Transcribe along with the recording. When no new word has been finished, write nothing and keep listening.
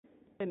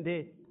and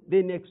the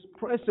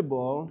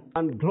inexpressible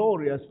and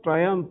glorious,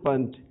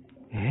 triumphant,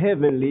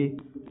 heavenly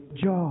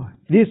joy.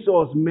 This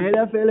was made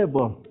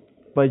available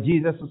by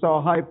Jesus as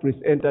our high priest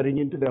entering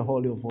into the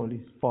Holy of Holies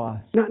for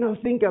us. Now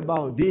think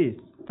about this.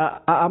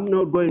 I'm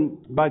not going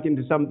back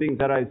into something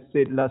that I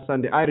said last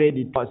Sunday. I read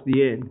it past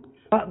the end.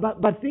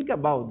 But think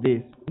about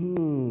this.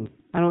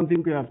 I don't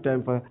think we have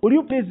time for that. Will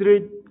you please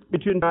read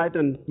between tonight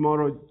and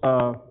tomorrow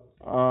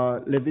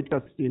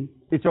Leviticus 16?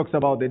 It talks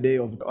about the Day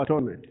of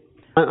Atonement.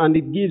 And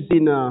it gives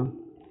in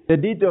the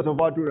details of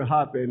what will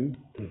happen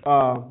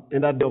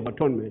in that Day of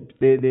Atonement.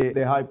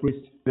 The high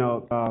priest,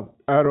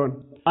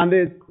 Aaron. And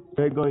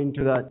they go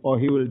into that, or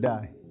he will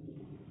die.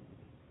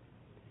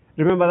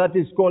 Remember, that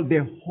is called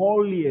the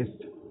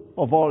holiest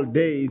of all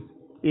days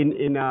in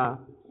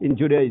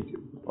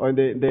Judaism, or in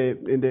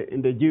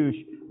the Jewish,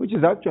 which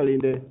is actually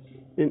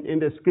in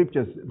the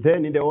scriptures,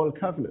 then in the Old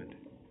Covenant.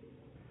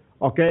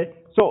 Okay,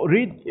 so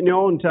read in your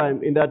own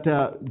time in that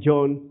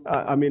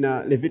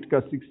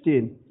Leviticus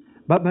 16.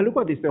 But look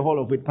at this, the whole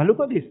of it. But look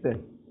at this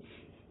then.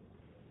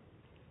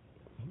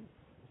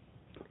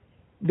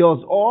 There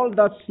was all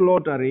that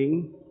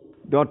slaughtering.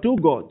 There are two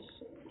goats,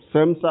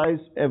 same size,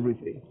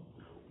 everything.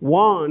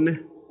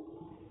 One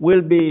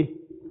will be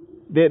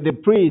the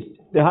priest,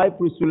 the high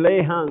priest will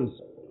lay hands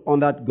on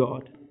that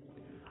goat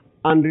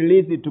and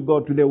release it to go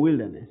to the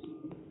wilderness,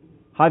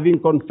 having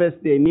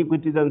confessed the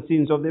iniquities and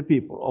sins of the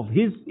people, of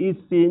his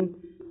sin,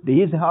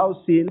 his house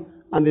sin,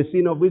 and the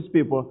sin of his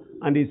people,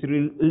 and is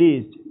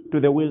released to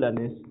the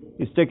wilderness.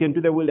 Is taken to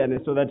the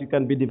wilderness so that it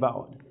can be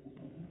devoured.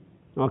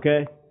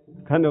 Okay?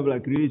 Kind of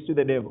like released to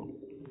the devil.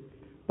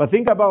 But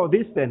think about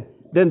this then.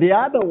 Then the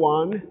other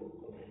one,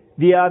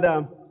 the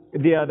other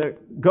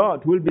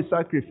God will be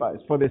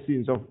sacrificed for the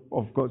sins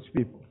of God's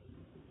people.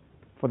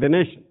 For the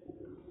nation.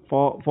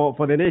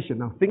 For the nation.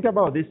 Now think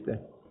about this then.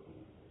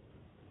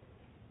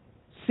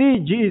 See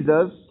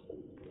Jesus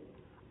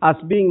as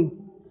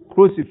being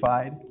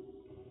crucified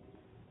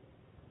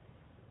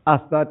as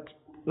that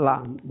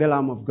lamb, the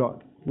Lamb of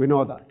God. We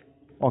know that.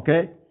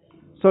 Okay?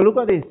 So look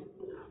at this.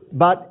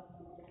 But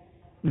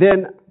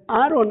then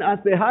Aaron, as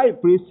the high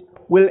priest,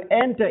 will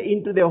enter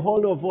into the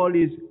Holy of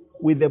Holies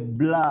with the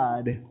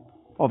blood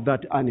of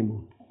that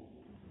animal.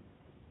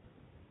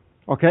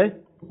 Okay?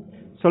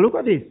 So look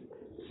at this.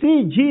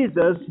 See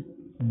Jesus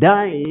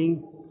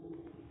dying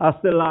as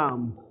the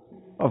Lamb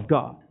of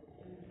God,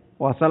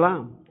 or as a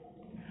lamb.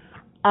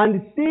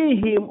 And see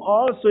him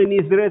also in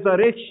his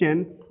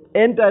resurrection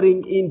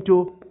entering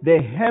into the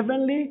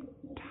heavenly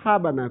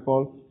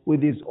tabernacle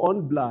with his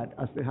own blood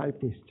as the high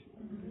priest.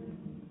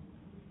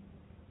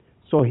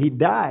 So he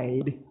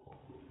died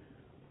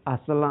as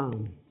a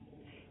lamb.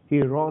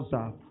 He rose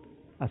up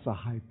as a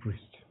high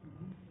priest.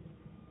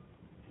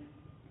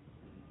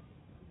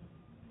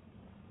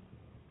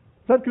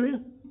 Is that clear?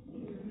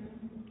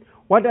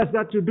 What has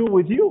that to do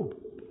with you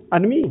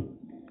and me?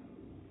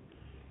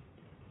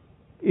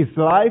 It's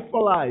life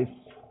for life.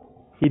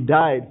 He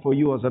died for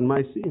yours and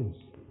my sins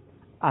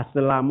as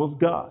the Lamb of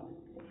God.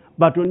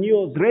 But when he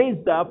was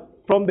raised up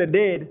from the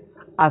dead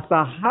as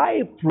a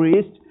high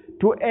priest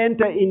to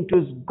enter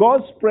into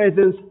God's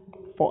presence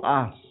for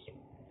us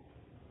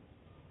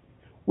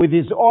with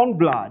his own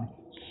blood,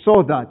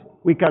 so that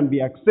we can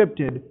be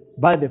accepted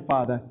by the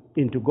Father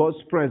into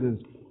God's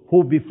presence,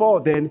 who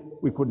before then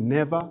we could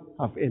never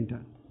have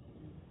entered.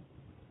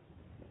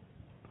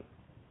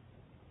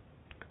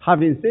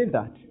 Having said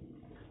that,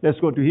 let's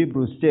go to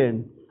Hebrews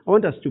 10. I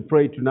want us to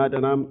pray tonight,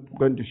 and I'm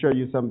going to show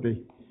you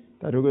something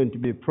that we're going to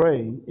be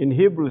praying. In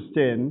Hebrews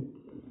 10,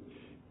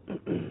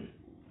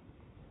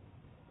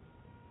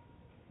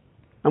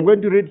 I'm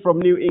going to read from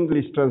New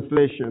English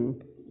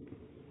Translation,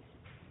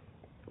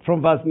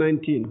 from verse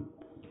 19.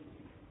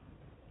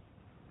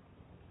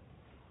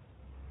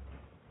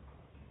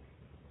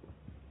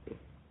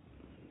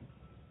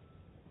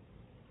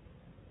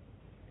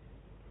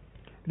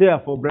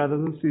 Therefore,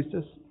 brothers and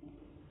sisters,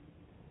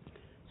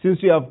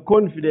 since we have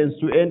confidence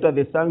to enter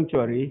the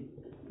sanctuary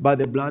by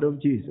the blood of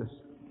Jesus.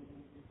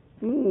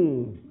 Let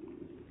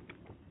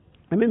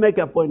me make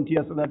a point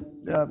here so that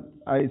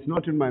it's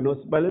not in my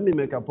notes, but let me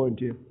make a point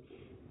here.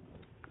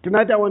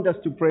 Tonight I want us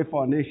to pray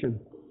for our nation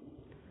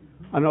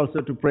and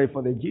also to pray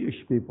for the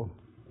Jewish people.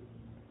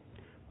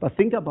 But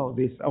think about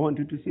this. I want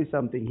you to see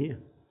something here.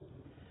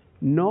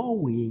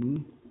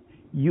 Knowing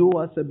you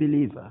as a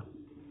believer.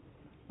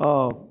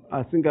 Oh,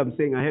 I think I'm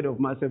saying ahead of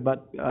myself,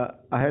 but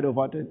ahead of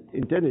what I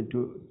intended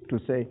to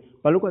say.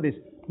 But look at this.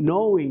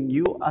 Knowing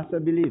you as a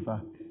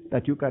believer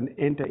that you can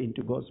enter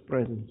into God's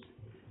presence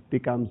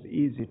becomes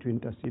easy to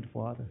intercede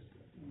for others.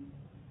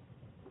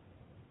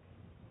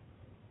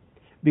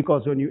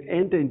 Because when you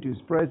enter into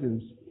his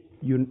presence,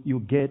 you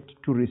get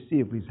to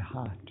receive his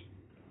heart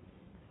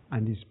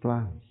and his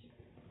plans.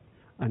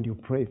 And you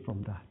pray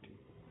from that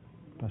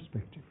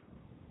perspective.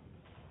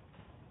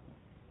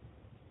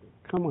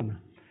 Come on now.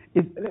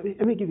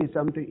 Let me give you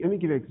something. Let me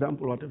give you an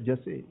example of what I've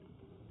just said.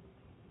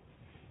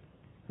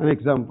 An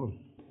example.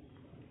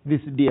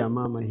 This dear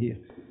mama here.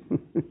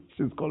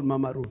 She's called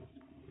Mama Ruth.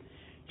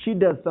 She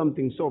does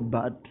something so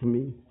bad to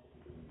me.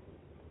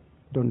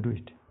 don't do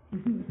it.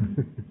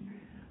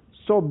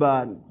 So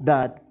bad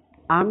that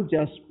I'm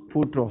just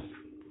put off.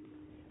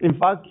 In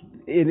fact,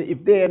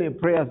 if there are any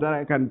prayers that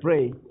I can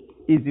pray,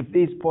 is if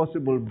this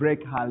possible,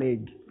 break her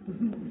leg.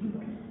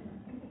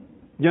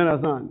 You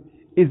understand?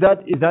 Is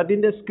that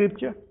in the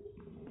scripture?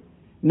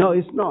 No,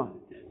 it's not.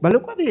 But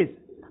look at this.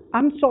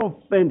 I'm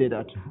so offended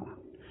at her.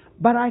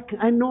 But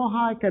I know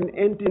how I can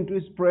enter into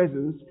his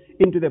presence,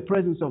 into the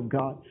presence of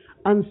God,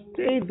 and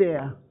stay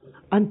there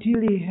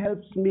until he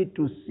helps me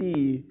to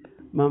see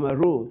Mama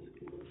Ruth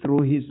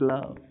through his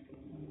love.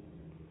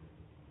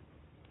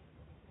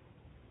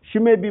 She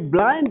may be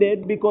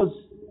blinded because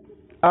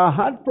her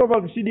heart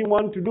probably she didn't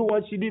want to do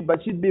what she did,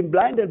 but she'd been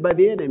blinded by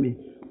the enemy.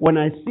 When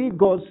I see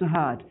God's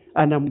heart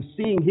and I'm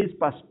seeing his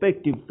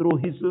perspective through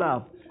his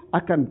love, I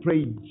can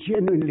pray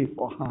genuinely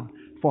for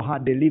her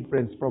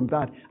deliverance from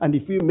that. And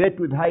if you met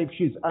with her, if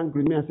she's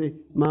angry with me, I say,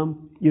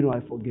 Mom, I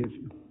forgive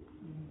you.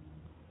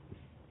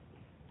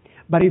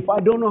 But if I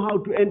don't know how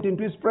to enter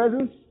into his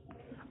presence,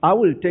 I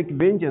will take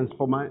vengeance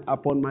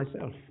upon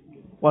myself.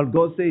 Well,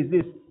 God says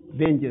this,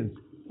 vengeance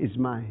is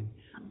mine.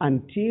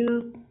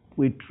 Until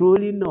we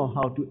truly know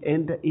how to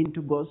enter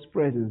into God's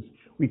presence,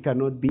 we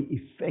cannot be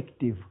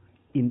effective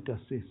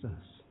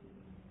intercessors.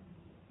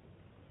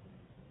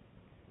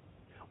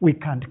 We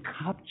can't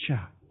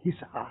capture his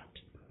heart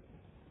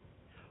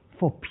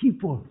for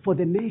people, for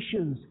the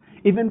nations,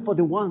 even for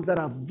the ones that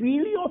have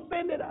really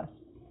offended us.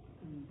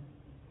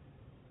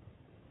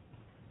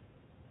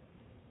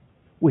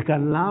 We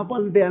can love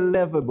on the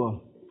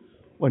unlovable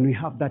when we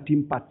have that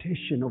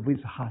impartation of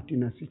his heart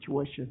in a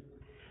situation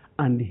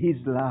and his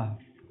love.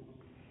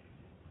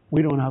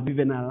 We don't have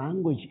even a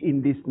language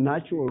in this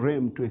natural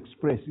realm to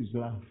express his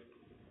love,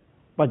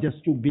 but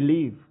just to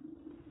believe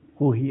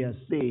who he has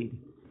said,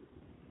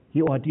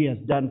 what he has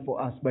done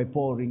for us by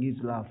pouring his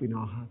love in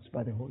our hearts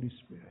by the Holy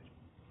Spirit.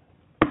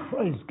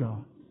 Praise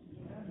God.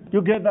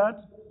 You get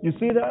that? You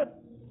see that?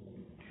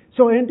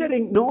 So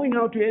knowing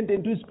how to enter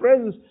into his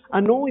presence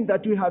and knowing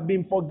that we have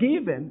been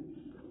forgiven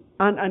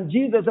and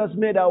Jesus has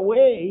made a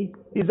way,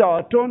 is our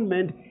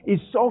atonement, is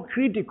so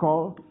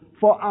critical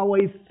for our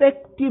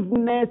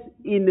effectiveness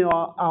in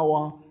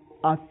our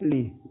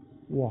earthly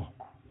walk.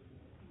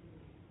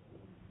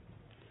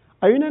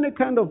 Are you in any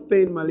kind of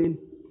pain, Marlene?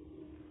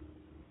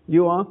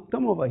 You are?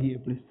 Come over here,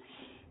 please.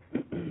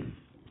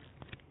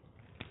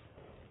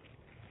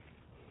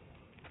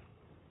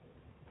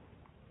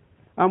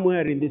 I'm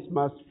wearing this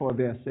mask for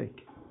their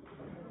sake.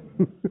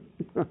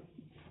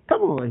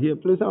 Come over here,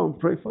 please. I want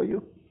to pray for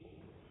you.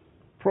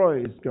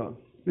 Praise God.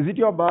 Is it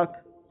your back?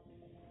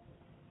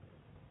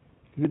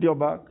 Is it your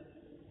back?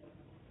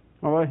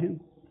 Over here.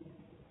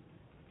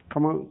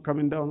 Come on,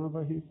 coming down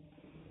over here.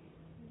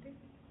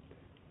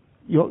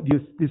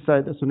 This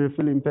side, that's when you're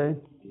feeling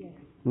pain? Yes.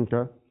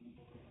 Okay.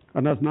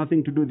 And that's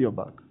nothing to do with your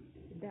back?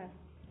 It does.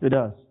 It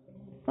does?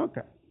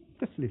 Okay.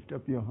 Just lift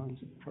up your hands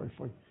and pray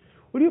for you.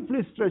 Will you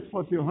please stretch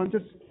forth your hands?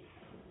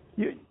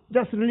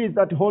 Just release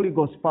that Holy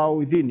Ghost power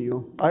within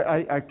you.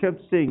 I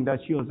kept saying that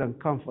she was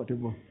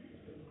uncomfortable.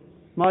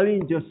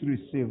 Marlene, just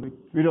receive it.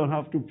 We don't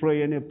have to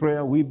pray any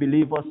prayer. We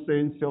believe our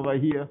saints over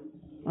here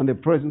and the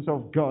presence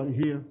of God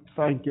here.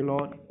 Thank you,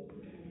 Lord.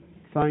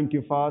 Thank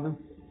you, Father.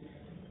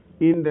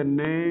 In the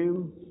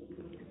name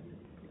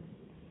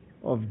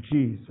of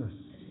Jesus.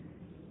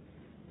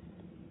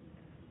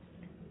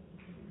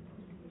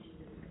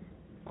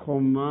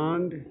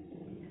 Command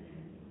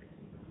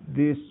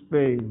this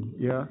pain.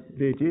 Yeah,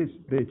 there it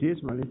is,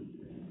 Marlene.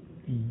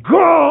 Go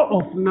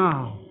off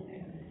now.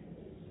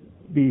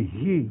 Be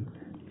healed.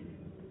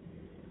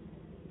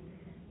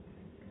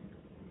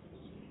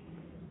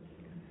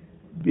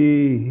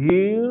 Be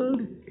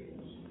healed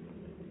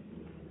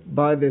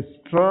by the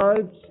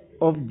stripes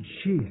of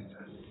Jesus.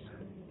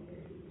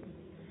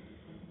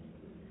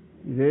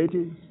 There it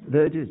is.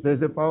 There it is. There's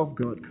the power of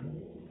God.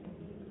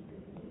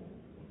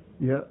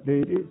 Yeah, there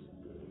it is.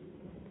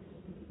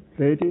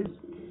 There it is.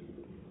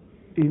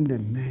 In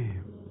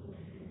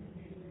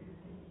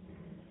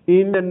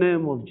the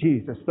name of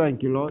Jesus.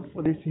 Thank you, Lord,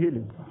 for this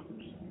healing.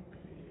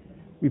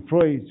 We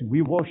praise you,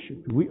 we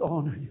worship you, we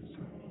honor you,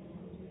 sir.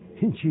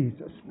 In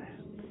Jesus' name.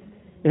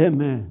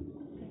 Amen.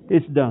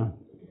 It's done.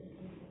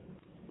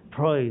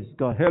 Praise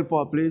God. Help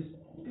her, please.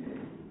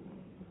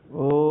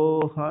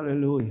 Oh,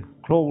 hallelujah.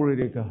 Glory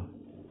to God.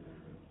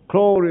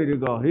 Glory to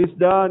God. It's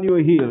done.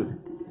 You're healed.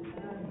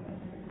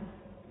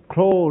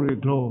 Glory,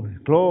 glory,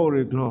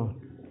 glory, glory.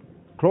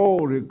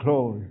 Glory,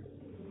 glory.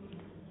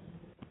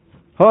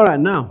 All right,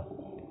 now.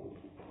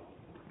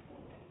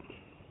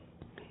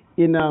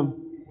 In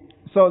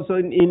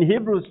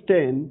Hebrews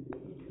 10,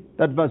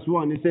 that verse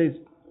 1, it says,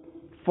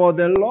 for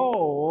the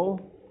law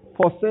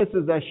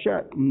possesses a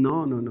shadow.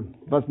 No.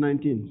 Verse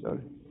 19,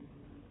 sorry.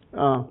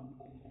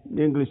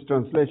 The English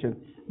translation.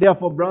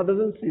 Therefore, brothers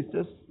and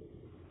sisters,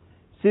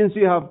 since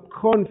we have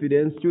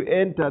confidence to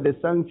enter the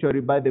sanctuary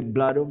by the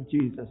blood of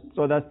Jesus.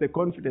 So that's the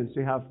confidence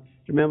we have.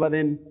 Remember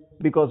then,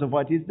 because of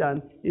what he's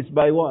done, it's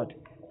by what?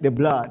 The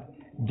blood.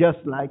 Just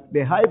like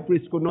the high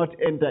priest could not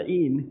enter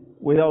in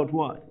without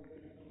what?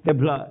 The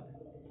blood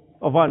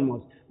of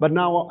animals. But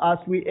now as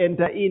we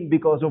enter in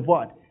because of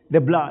what?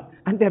 The blood.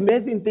 And the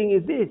amazing thing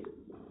is this.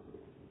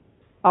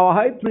 Our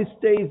high priest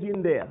stays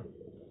in there.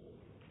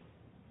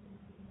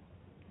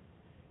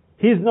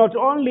 He's not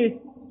only,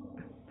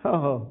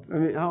 how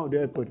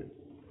do I put it?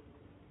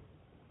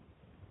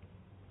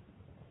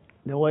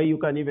 The way you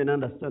can even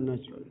understand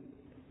naturally.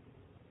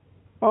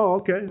 Oh,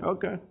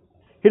 okay.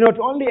 He not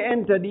only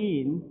entered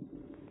in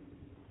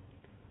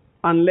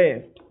and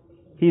left,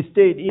 he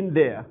stayed in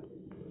there.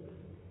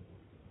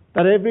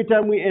 That every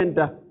time we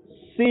enter,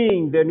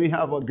 seeing, then we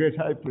have a great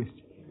high priest.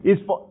 He's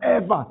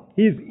forever.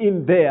 He's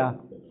in there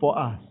for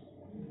us.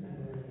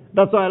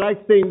 That's why I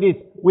like saying this.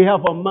 We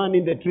have a man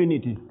in the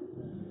Trinity.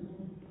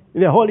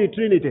 In the Holy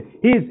Trinity.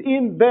 He's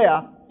in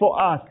there for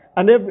us.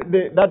 And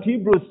that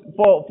Hebrews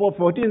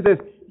 4:14 says,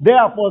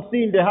 therefore,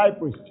 seeing the high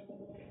priest.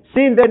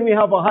 Seeing then we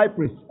have a high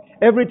priest.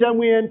 Every time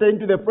we enter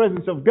into the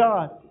presence of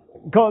God,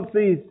 God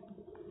says,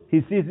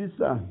 he sees his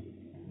son.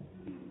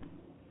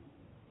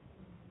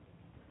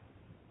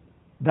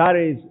 That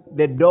is,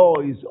 the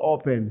door is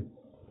open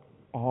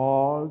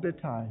all the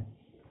time.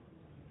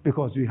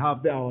 Because we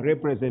have our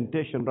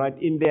representation right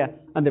in there.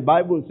 And the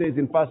Bible says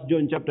in 1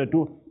 John chapter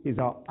 2, he's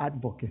our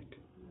advocate.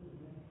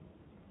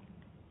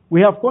 We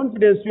have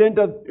confidence to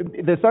enter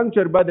the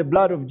sanctuary by the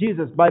blood of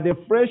Jesus, by the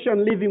fresh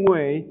and living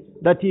way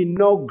that he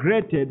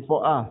inaugurated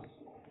for us.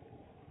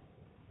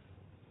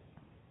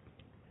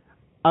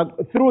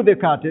 Through the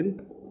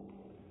curtain,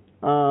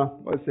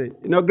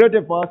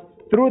 inaugurated for us,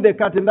 through the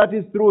curtain, that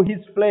is through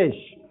his flesh.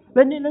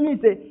 Let me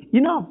say,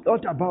 I've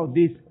thought about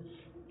this.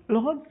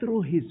 Lord,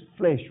 through his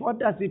flesh, what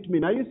does it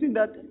mean? Are you seeing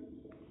that?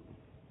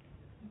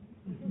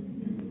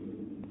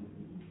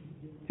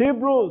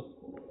 Hebrews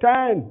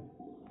 10,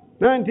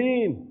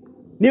 19,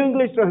 New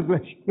English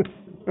Translation.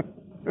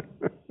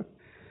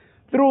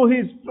 Through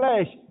his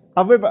flesh.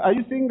 However, are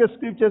you seeing the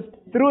scriptures?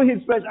 Through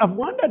his flesh. I've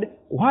wondered,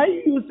 why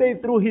you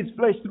say through his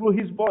flesh, through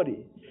his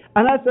body?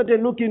 And I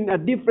started looking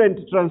at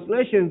different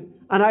translations,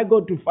 and I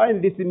got to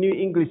find this in New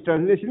English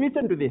Translation.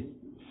 Listen to this.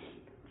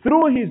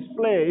 Through his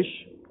flesh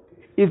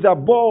is a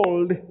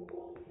bold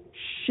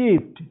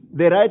shift.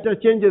 The writer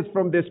changes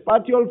from the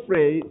spatial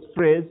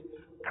phrase,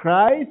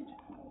 Christ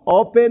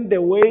opened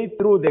the way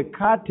through the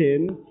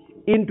curtain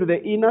into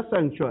the inner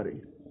sanctuary.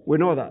 We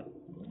know that.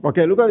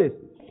 Okay, look at this.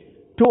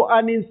 To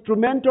an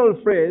instrumental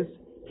phrase,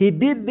 he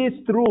did this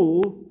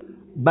through,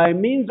 by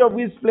means of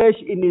his flesh,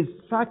 in his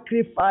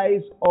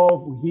sacrifice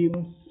of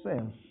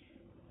himself.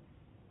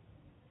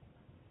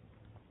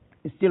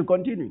 It's still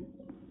continuing.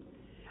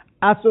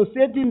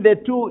 Associating the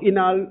two in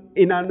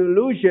an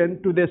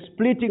allusion to the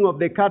splitting of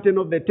the curtain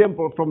of the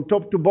temple from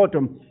top to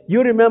bottom.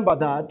 You remember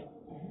that?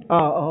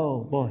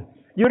 Oh boy.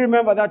 You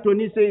remember that when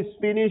he says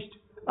finished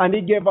and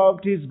he gave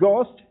out his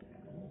ghost?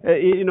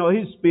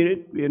 His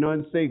spirit,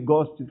 and say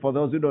ghost, for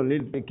those who don't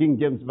read the King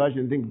James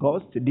Version, think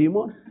ghost,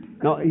 demon.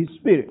 No, his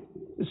spirit.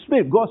 The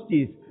spirit, ghost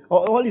is,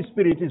 Holy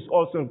Spirit is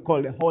also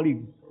called a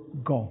Holy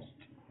Ghost.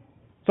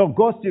 So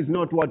ghost is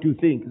not what you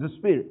think, it's a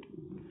spirit.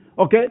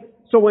 Okay?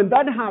 So when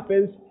that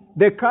happens,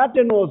 the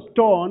curtain was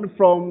torn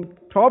from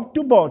top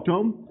to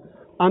bottom,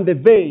 and the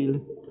veil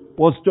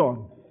was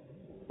torn.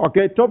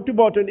 Okay, top to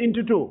bottom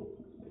into two.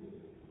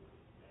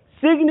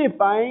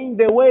 Signifying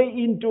the way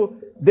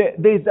into,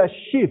 there's a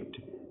shift.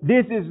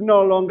 This is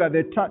no longer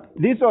this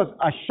was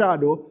a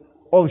shadow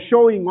of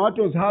showing what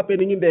was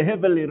happening in the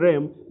heavenly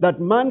realm, that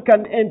man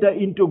can enter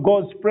into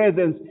God's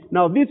presence.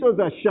 Now this was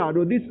a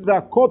shadow, this is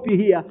a copy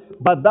here,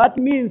 but that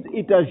means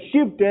it has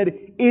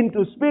shifted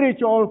into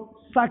spiritual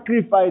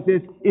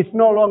sacrifices. It's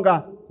no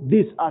longer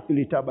this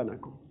earthly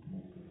tabernacle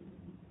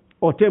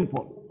or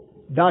temple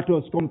that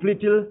was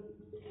completely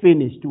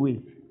finished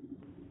with.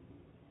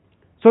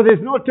 So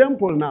there's no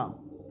temple now,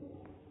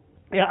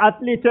 an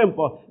earthly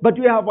temple, but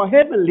we have a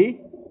heavenly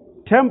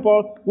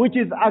temple, which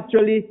is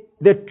actually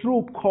the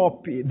true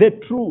copy, the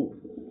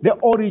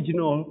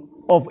original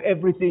of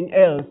everything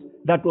else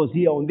that was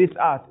here on this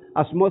earth.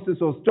 As Moses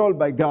was told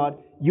by God,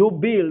 you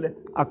build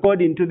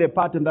according to the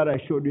pattern that I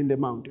showed you in the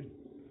mountain.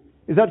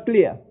 Is that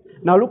clear?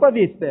 Now look at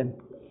this then.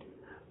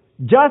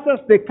 Just as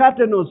the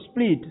curtain was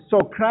split, so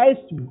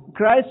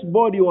Christ's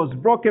body was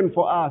broken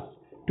for us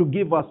to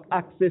give us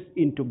access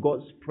into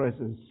God's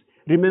presence.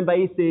 Remember,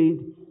 he said,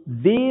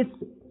 this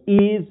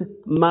is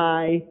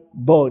my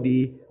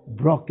body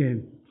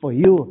broken for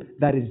you.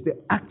 That is the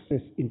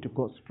access into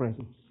God's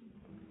presence.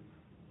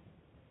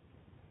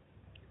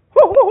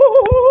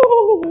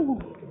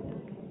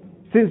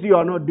 Since you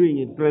are not doing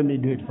it, let me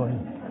do it for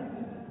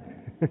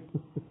you.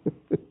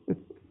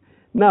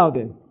 Now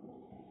then.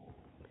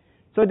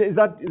 So is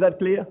that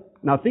clear?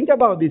 Now think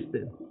about this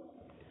then.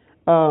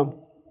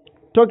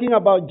 Talking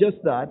about just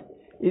that,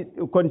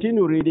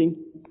 continue reading.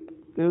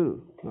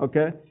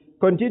 Okay?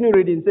 Continue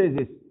reading, says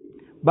this.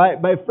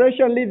 By fresh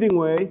and living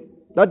way,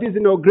 that is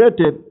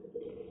inaugurated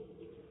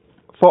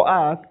for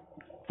us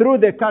through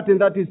the curtain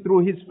that is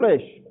through his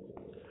flesh.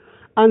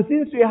 And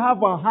since we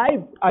have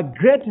a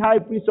great high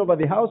priest over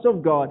the house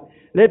of God,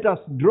 let us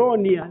draw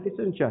near,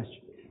 listen church,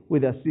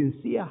 with a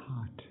sincere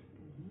heart,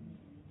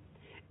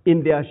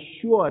 in the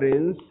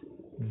assurance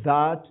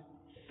that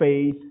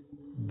faith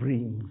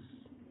brings.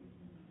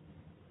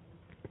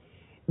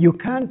 You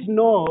can't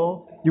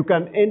know, you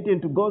can enter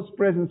into God's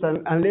presence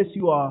unless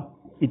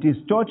it is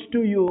taught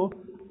to you,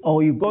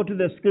 or you go to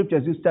the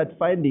scriptures, you start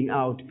finding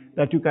out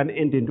that you can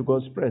enter into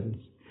God's presence.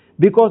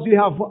 Because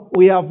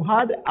we have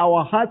had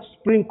our hearts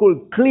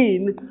sprinkled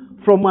clean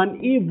from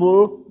an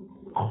evil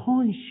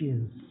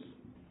conscience.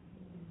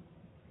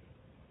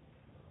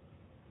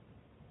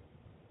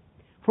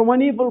 From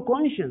an evil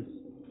conscience.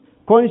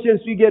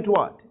 Conscience, we get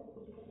what?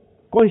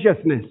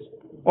 Consciousness.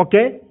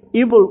 Okay?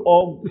 Evil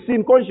or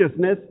sin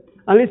consciousness.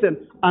 And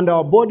listen, and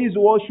our bodies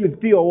washed with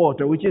pure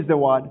water, which is the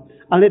word.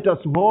 And let us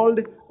hold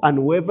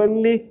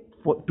unwaveringly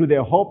to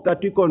the hope that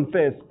we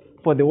confess.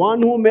 For the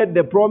one who made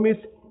the promise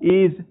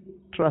is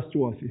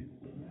trustworthy.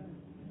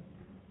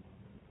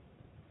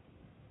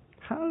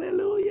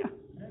 Hallelujah.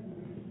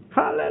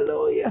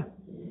 Hallelujah.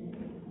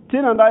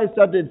 Tin and I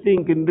started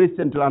thinking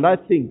recently, and I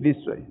think this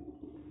way.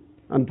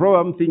 And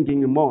probably I'm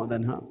thinking more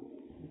than her.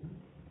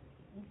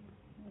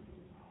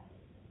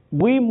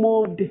 We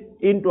moved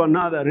into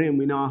another realm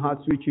in our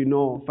hearts, which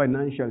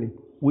financially,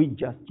 we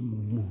just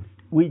moved.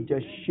 We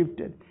just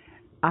shifted.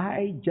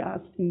 I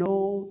just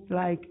know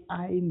like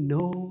I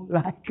know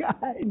like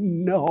I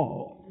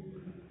know.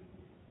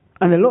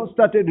 And the Lord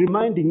started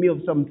reminding me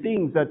of some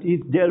things that He's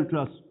dealt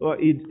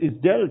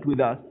with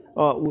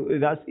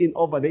us in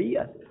over the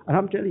years. And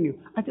I'm telling you,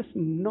 I just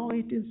know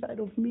it inside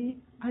of me.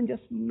 I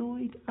just know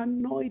it, I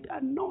know it,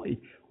 I know it.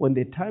 When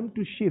the time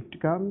to shift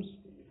comes,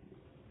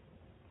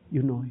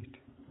 you know it.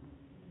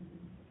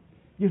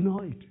 You know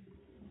it.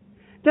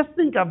 Just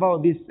think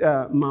about this,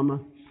 mama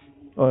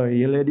or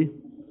you lady.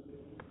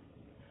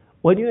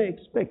 When you're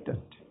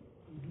expectant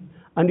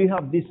and you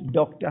have this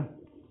doctor,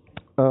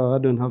 I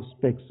don't have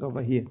specs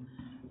over here.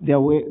 They're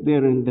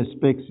in the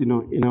specs, the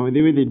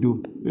way they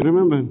do. You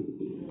remember?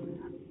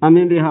 And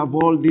then they have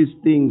all these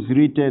things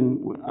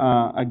written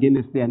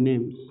against their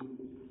names.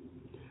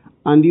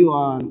 And you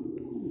are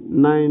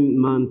 9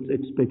 months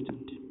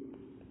expectant.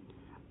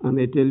 And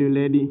they tell you,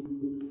 lady,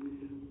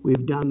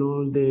 we've done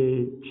all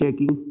the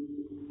checking,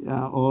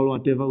 all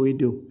whatever we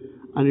do.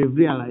 And we've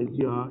realized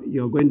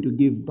you're going to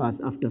give birth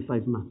after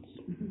 5 months.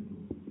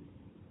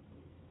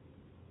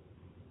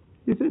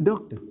 It's a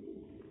doctor.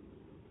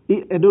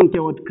 I don't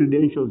care what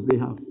credentials they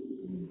have.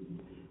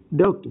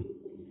 Doctor,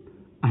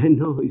 I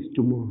know it's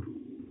tomorrow.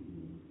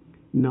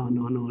 No,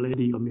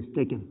 lady, you're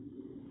mistaken.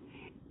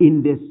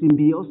 In the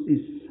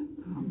symbiosis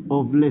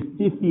of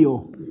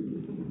Lestifio,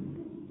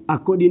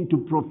 according to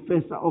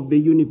professor of the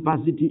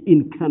university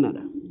in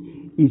Canada,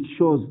 it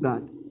shows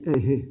that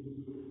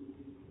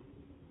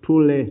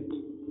too late.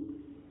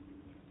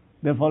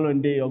 The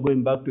following day, you're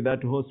going back to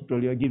that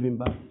hospital, you're giving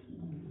birth.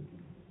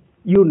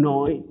 You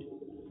know it,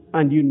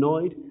 and you know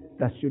it.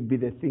 That should be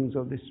the things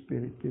of the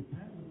Spirit, people.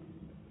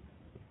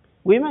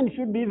 Women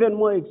should be even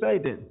more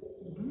excited.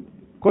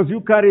 Because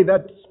you carry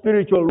that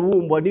spiritual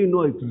womb, but you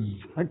know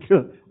exactly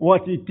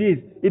what it is.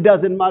 It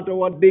doesn't matter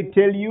what they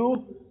tell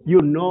you,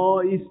 you know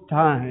it's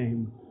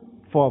time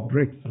for a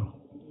breakthrough.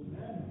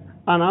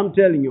 And I'm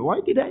telling you,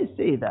 why did I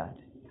say that?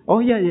 Oh,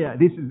 yeah,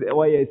 this is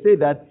why I say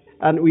that.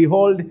 And we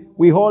hold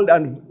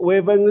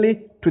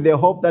unwaveringly to the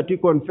hope that we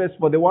confess,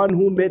 for the one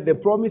who made the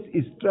promise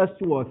is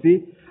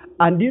trustworthy.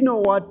 And you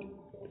know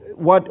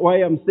why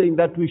I'm saying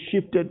that we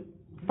shifted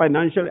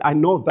financially? I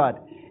know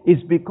that.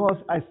 It's because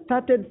I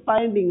started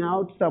finding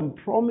out some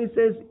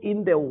promises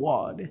in the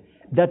Word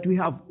that we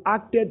have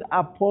acted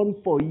upon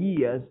for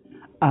years.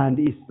 And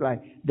it's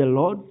like the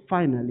Lord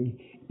finally,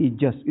 it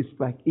just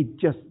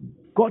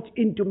got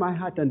into my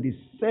heart and it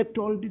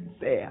settled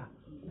there.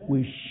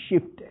 We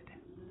shifted.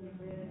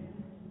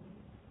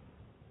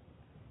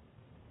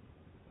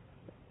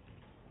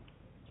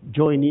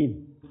 Join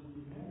in.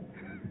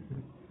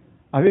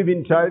 Have you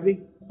been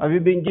tithing? Have you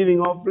been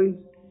giving offerings?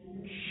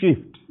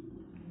 Shift.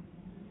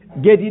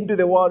 Get into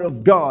the Word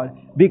of God,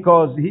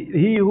 because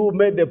he who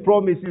made the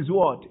promise is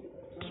what?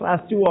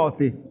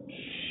 Trustworthy.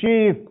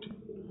 Shift.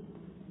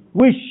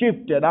 We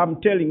shifted.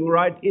 I'm telling you,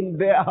 right in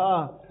there.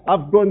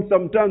 I've gone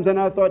sometimes and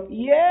I thought,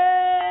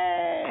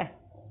 yeah.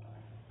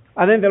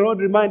 And then the Lord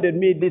reminded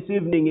me this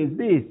evening is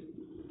this.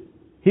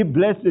 He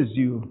blesses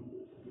you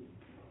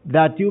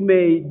that you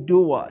may do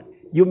what?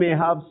 You may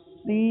have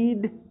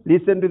seed,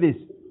 listen to this,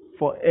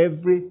 for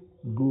every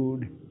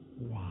good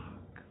work.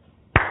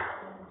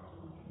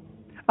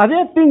 Are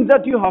there things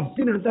that you have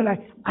seen and they're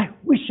like, I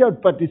wish I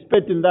would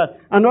participate in that?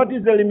 And what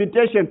is the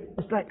limitation?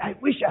 It's like, I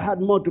wish I had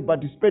more to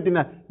participate in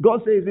that.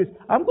 God says this,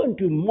 I'm going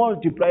to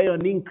multiply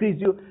and increase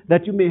you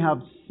that you may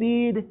have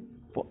seed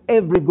for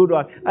every good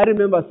work. I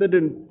remember a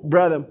certain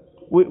brother,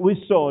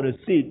 we sowed a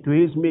seed to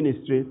his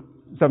ministry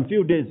some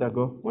few days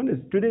ago.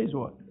 Today is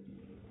what?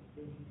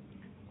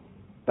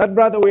 That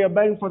brother we are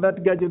buying for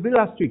that gadget,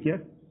 last week, yeah?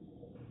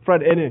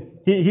 Friday,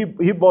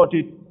 he bought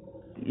it.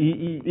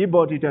 He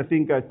bought it, I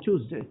think,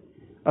 Tuesday.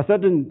 A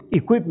certain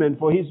equipment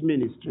for his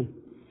ministry.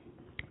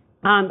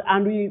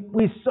 And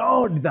we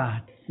sowed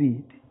that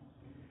seed.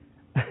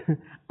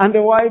 And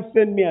the wife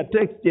sent me a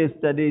text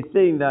yesterday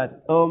saying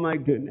that, oh my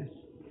goodness,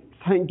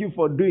 Thank you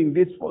for doing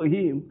this for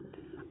him.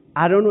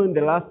 I don't know when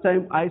the last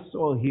time I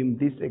saw him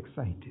this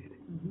excited.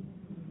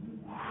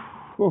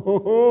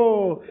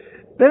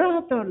 Then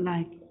I thought,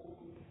 like,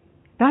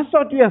 that's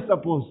what we are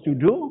supposed to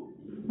do.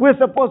 We're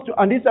supposed to,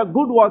 and it's a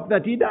good work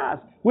that he does.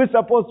 We're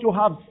supposed to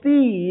have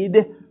seed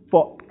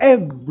for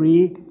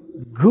every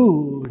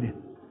good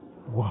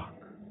work.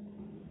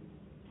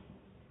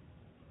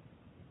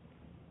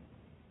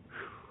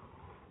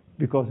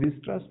 Because he's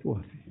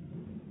trustworthy.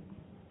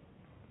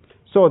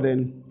 So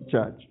then,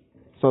 church,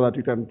 so that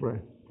you can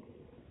pray.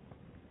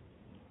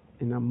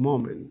 In a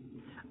moment.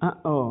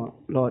 Oh,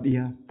 Lord,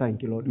 yeah,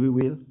 thank you, Lord. We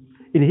will.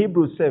 In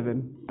Hebrews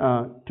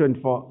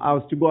 7:24, I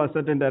was to go a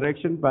certain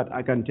direction, but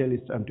I can tell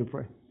it's time to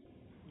pray.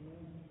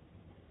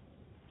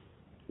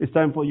 It's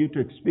time for you to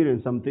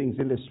experience some things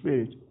in the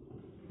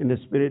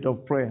spirit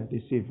of prayer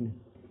this evening.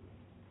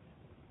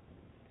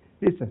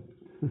 Listen,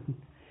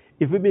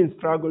 if we've been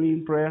struggling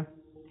in prayer,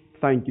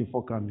 thank you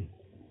for coming.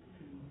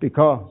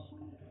 Because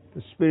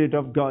the Spirit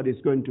of God is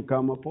going to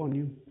come upon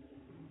you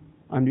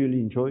and you'll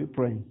enjoy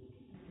praying.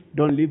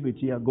 Don't leave it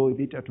here, go with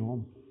it at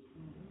home.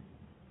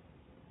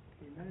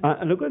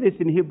 Look at this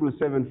in Hebrews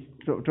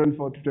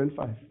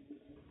 7:24-25.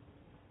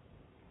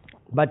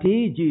 But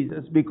he,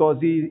 Jesus, because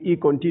he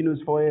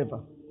continues forever.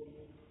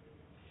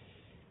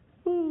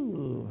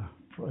 Ooh,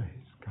 praise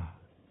God.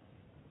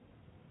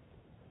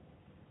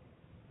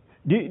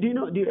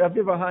 Have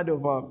you ever heard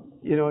of,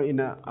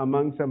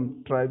 among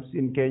some tribes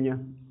in Kenya,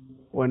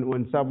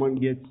 when someone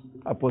gets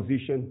a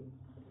position,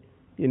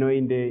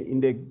 in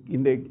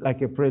the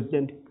like a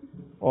president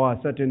or a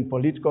certain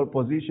political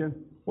position,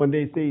 when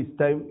they say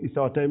it's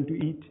our time to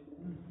eat?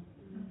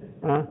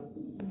 Huh?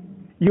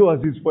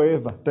 Yours is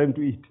forever, time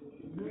to eat.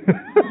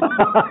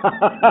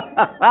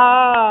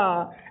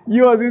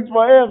 Yours is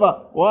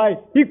forever. Why?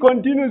 He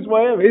continues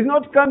forever. He's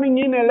not coming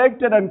in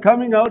elected and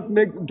coming out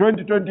next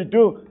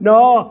 2022.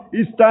 No,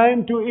 it's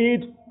time to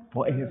eat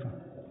forever.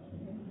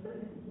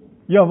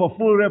 You have a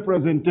full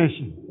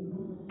representation.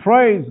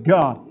 Praise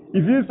God.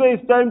 If you say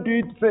it's time to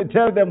eat,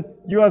 tell them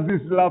yours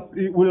is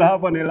will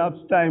have an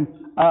elapsed time.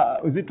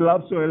 Is it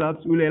lapse or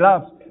elapse? Will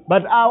elapse.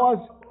 But ours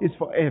is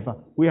forever.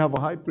 We have a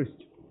high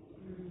priest.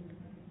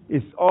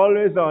 It's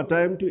always our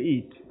time to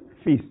eat,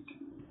 feast.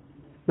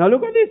 Now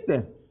look at this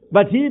then.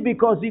 But he,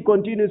 because he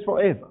continues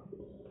forever,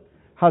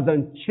 has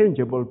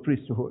unchangeable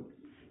priesthood.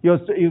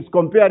 He's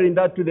comparing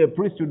that to the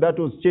priesthood that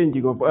was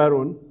changing of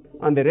Aaron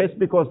and the rest,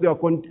 because they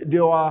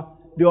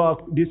are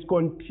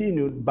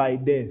discontinued by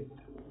death.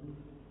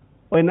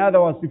 Or in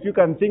other words, if you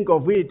can think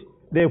of it,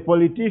 the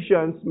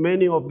politicians,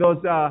 many of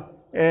those are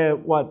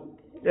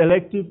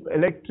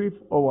elective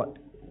or what?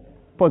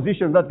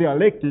 Positions that they are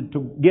elected to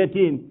get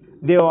in,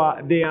 they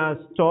are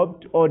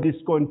stopped or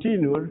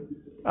discontinued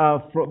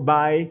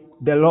by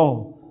the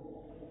law.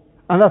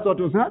 And that's what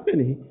was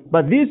happening.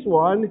 But this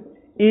one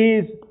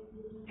is,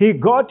 he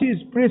got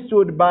his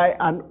priesthood by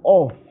an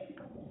oath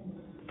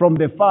from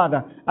the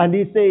Father. And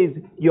he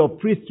says, your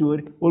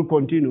priesthood will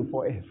continue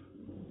forever.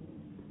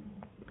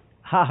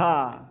 Ha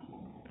ha.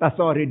 That's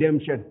our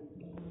redemption.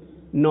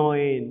 No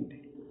end.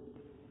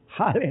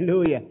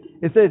 Hallelujah.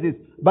 It says this,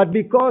 but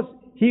because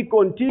he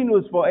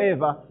continues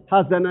forever,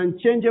 has an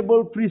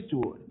unchangeable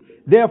priesthood.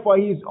 Therefore,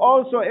 he is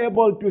also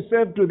able to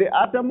save to the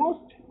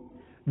uttermost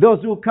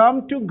those who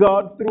come to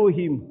God through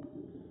him.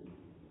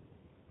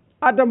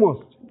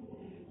 Uttermost.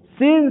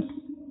 Since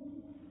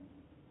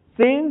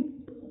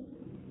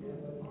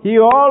he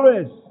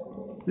always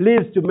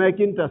lives to make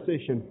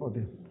intercession for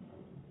them.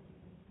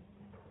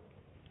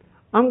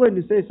 I'm going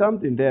to say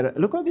something there.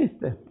 Look at this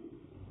there.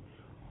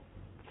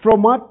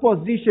 From what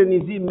position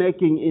is he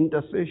making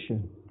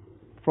intercession?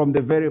 From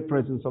the very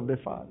presence of the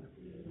Father.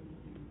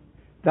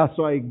 That's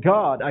why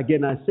God,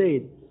 again I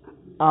said,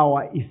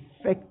 our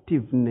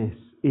effectiveness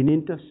in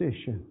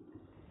intercession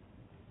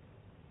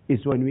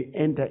is when we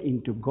enter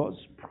into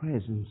God's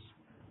presence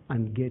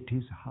and get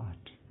his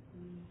heart.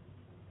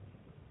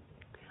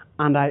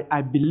 And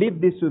I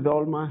believe this with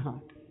all my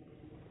heart.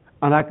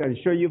 And I can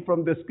show you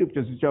from the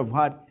scriptures which I've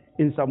had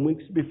in some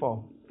weeks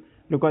before.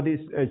 Look at this,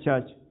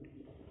 church.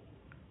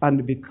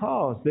 And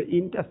because the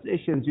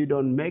intercessions, you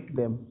don't make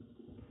them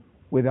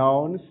with our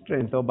own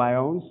strength or by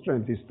our own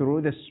strength, is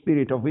through the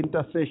spirit of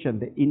intercession,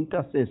 the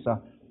intercessor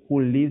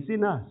who lives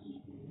in us.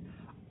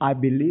 I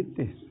believe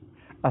this.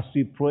 As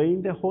we pray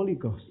in the Holy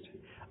Ghost,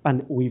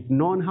 and we've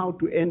known how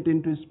to enter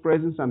into his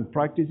presence and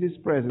practice his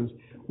presence,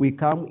 we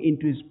come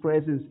into his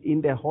presence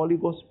in the Holy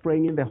Ghost,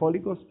 praying in the Holy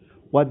Ghost.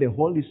 What the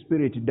Holy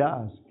Spirit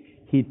does,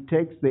 he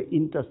takes the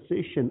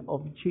intercession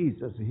of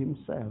Jesus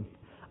himself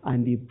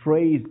and he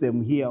prays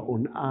them here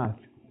on earth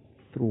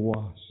through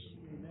us.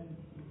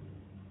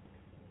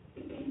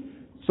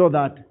 So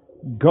that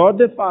God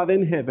the Father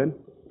in heaven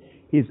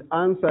is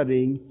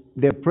answering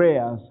the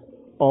prayers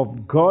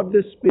of God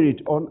the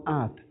Spirit on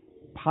earth.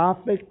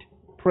 Perfect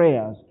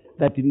prayers,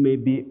 that it may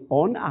be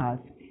on earth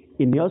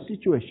in your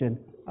situation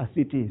as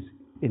it is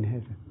in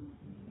heaven.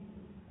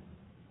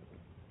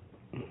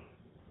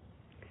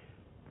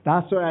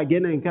 That's why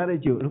again I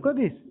encourage you. Look at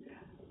this.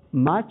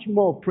 Much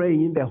more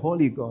praying in the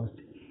Holy Ghost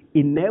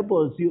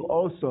enables you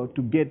also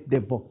to get the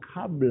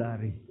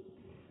vocabulary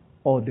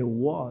or the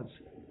words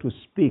to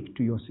speak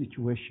to your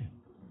situation.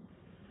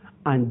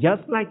 And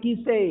just like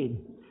he said,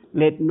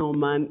 let no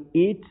man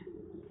eat.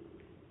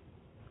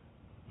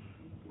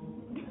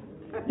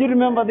 You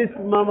remember this,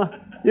 Mama?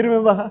 You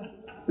remember her?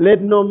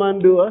 Let no man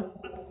do it.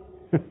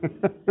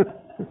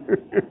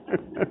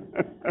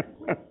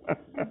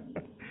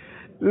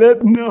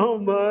 Let no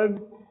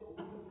man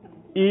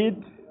eat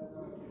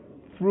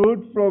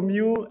fruit from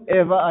you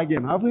ever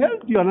again. I've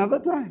helped you another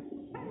time.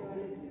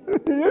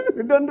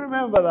 You don't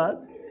remember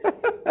that?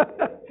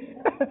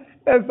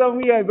 And some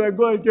years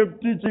ago, I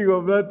kept teaching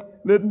of that.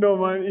 Let no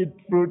man eat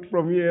fruit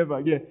from you ever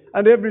again.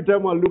 And every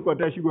time I look at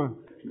her, she goes,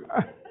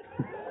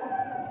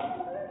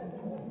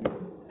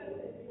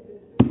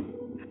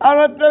 I'm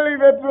not telling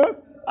the truth.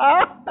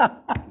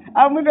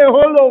 I'm in the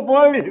hole of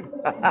olives.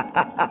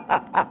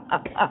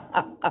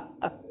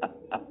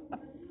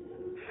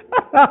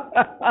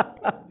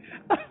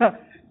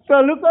 So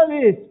look at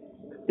this.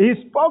 He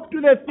spoke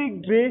to the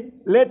fig tree,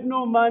 let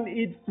no man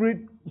eat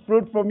fruit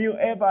from you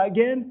ever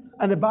again.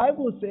 And the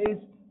Bible says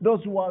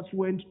those words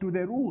went to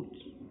the roots.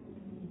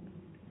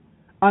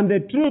 And the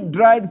tree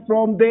dried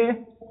from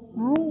the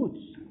roots.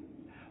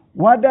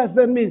 What does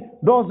that mean?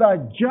 Those are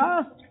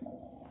just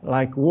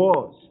like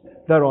words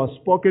that were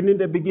spoken in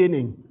the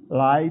beginning.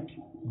 Light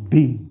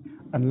be,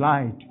 and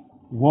light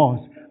was.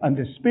 And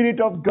the Spirit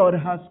of God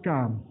has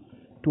come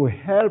to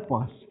help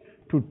us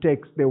to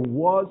take the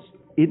words,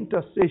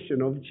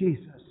 intercession of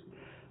Jesus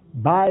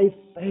by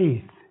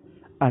faith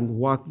and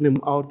work them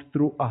out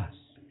through us.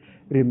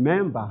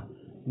 Remember,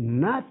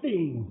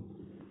 nothing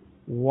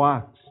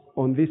works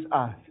on this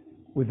earth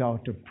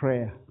without a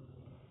prayer.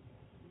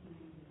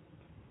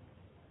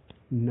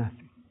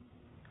 Nothing.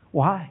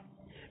 Why?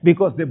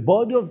 Because the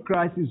body of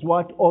Christ is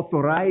what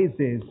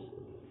authorizes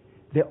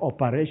the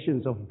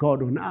operations of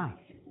God on earth.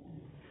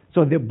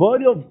 So the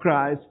body of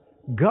Christ,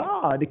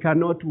 God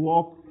cannot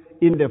walk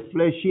in the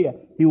flesh here.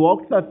 He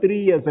walked there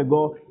 3 years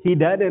ago. He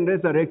died and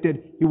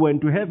resurrected. He went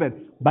to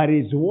heaven. But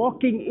he's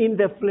walking in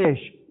the flesh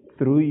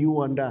through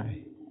you and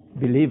I,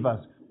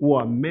 believers who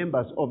are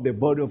members of the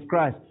body of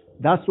Christ.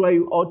 That's why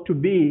you ought to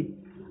be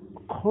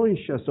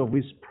conscious of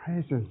his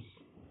presence,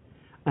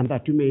 and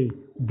that you may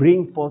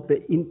bring forth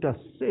the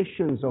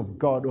intercessions of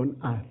God on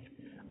earth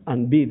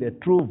and be the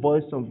true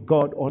voice of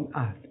God on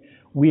earth.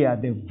 We are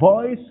the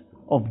voice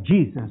of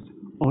Jesus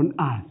on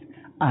earth,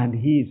 and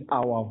he is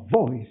our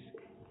voice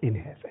in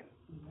heaven.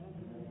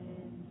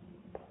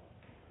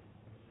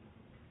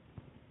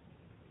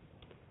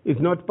 It's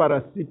not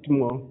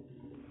paracetamol.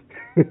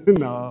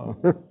 No.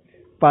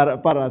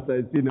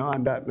 Parasites,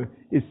 and that.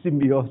 It's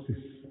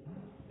symbiosis.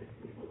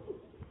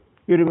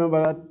 You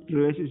remember that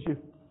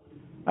relationship?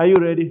 Are you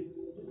ready?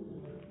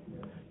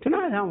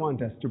 Tonight I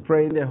want us to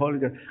pray in the Holy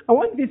Ghost. I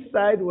want this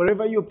side,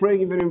 wherever you're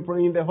praying, even in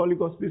praying in the Holy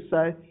Ghost, this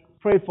side,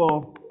 pray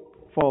for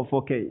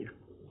Kenya.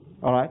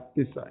 All right?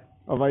 This side.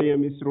 Over here,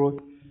 Miss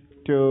Ruth,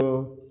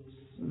 to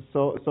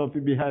Sophie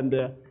behind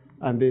there,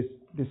 and this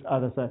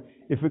other side.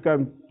 If we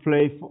can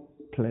pray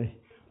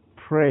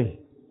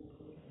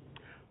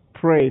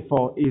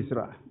for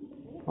Israel.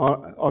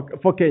 Or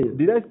for Kenya.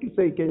 Did I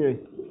say Kenya?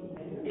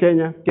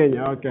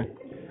 Kenya, okay.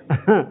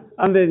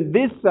 And then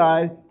this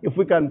side, if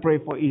we can pray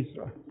for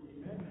Israel.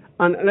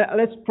 And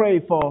let's pray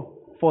for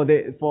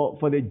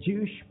the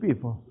Jewish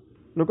people.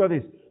 Look at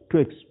this. To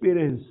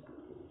experience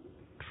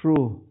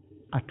true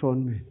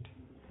atonement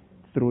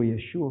through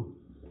Yeshua.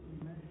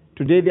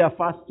 Today they are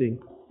fasting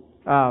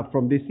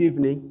from this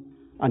evening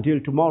until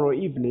tomorrow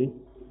evening,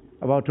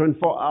 about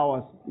 24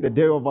 hours, the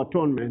Day of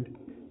Atonement,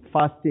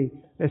 fasting.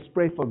 Let's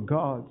pray for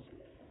God's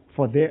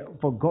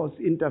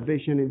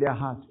intervention in their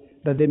hearts,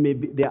 that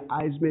their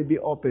eyes may be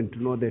open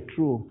to know the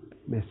true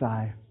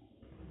Messiah.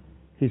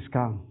 He's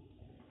come.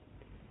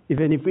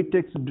 Even if it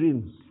takes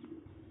dreams,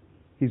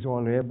 he's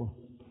all able.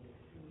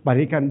 But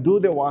he can do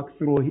the work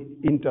through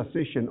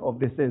intercession of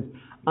the saints.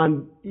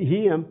 And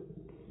here,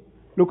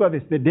 look at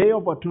this. The Day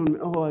of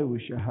Atonement. Oh, I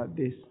wish I had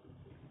this.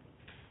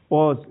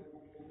 Was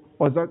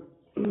that?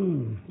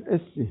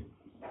 Let's see.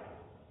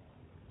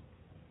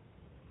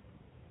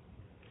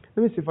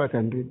 Let me see if I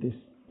can read this.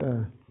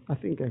 I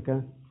think I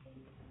can.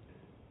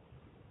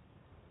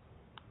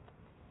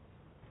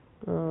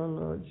 Oh,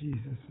 Lord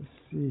Jesus, let's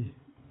see.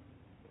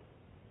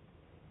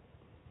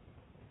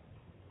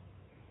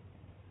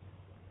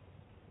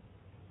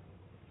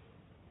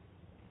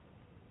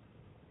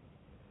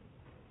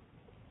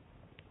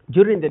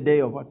 During the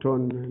Day of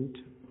Atonement,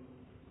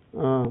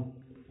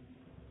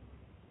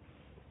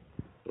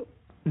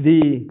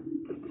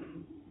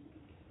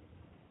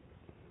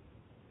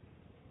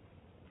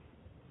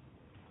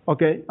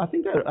 okay, I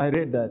think I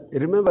read that.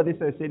 Remember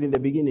this I said in the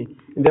beginning.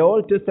 In the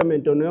Old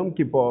Testament on Yom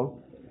Kippur,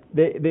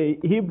 the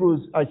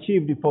Hebrews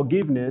achieved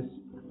forgiveness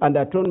and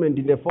atonement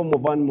in the form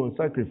of animal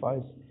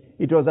sacrifice.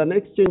 It was an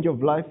exchange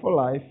of life for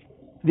life.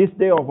 This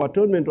Day of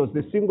Atonement was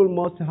the single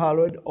most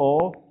hallowed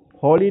or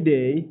holy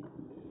day,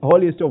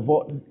 holiest of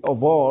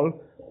all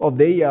of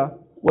the year,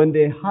 when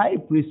the high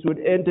priest would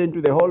enter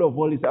into the Holy of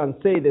Holies and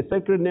say the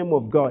sacred name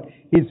of God,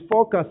 his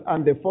focus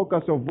and the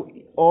focus of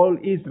all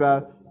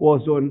Israel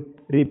was on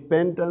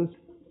repentance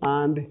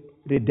and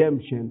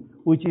redemption,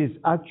 which is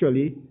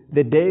actually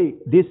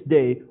this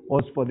day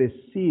was for the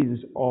sins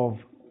of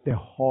the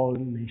whole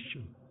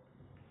nation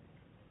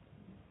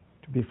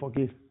to be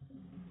forgiven.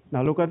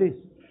 Now look at this.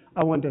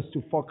 I want us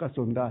to focus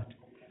on that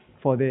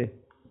for the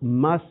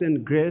mercy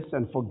and grace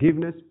and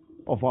forgiveness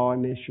of our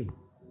nation.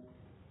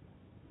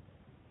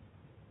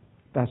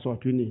 That's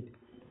what we need,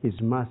 His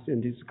mercy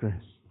and His grace.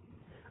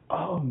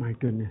 Oh my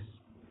goodness.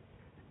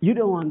 You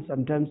don't want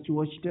sometimes to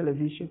watch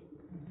television,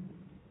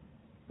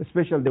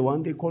 especially the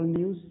one they call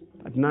news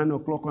at 9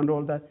 o'clock and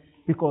all that,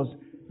 because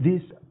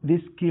this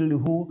killed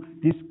who,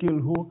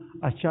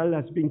 a child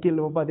has been killed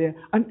over there,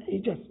 and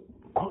it just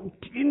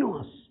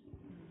continuous.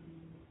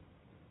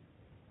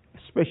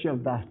 Especially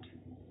that.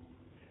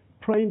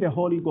 Pray in the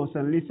Holy Ghost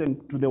and listen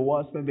to the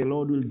words that the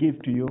Lord will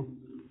give to you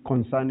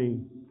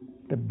concerning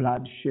the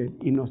bloodshed,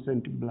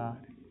 innocent blood.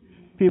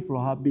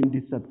 People have been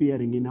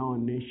disappearing in our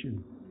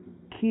nation,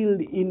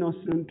 killed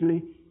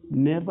innocently,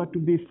 never to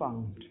be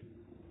found.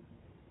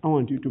 I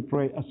want you to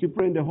pray. As you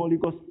pray in the Holy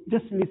Ghost,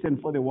 just listen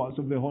for the words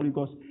of the Holy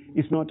Ghost.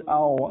 It's not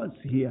our words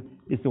here.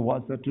 It's the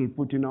words that we'll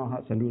put in our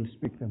hearts and we'll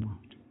speak them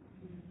out.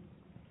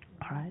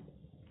 All right?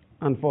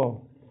 And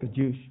for the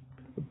Jewish,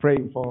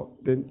 praying for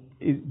the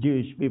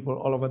Jewish people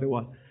all over the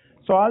world.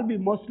 So I'll be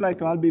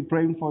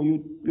praying for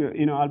you.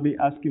 I'll be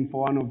asking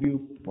for one of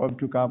you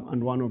to come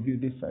and one of you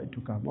this side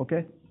to come.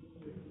 Okay?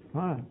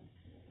 All right.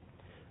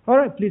 All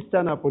right, please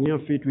stand up on your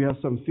feet. We have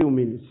some few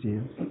minutes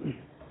here.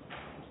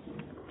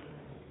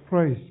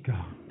 Praise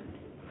God.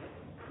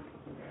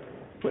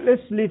 But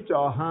let's lift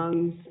our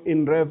hands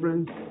in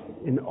reverence,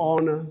 in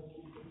honor,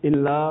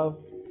 in love,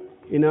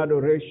 in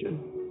adoration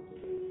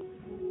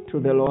to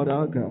the Lord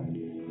our God.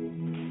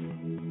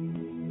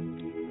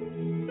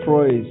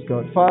 Praise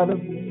God. Father,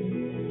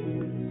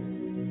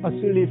 as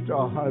we lift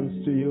our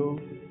hands to you,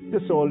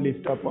 just all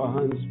lift up our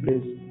hands,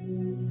 please.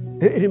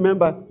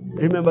 Remember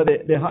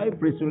the high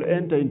priest will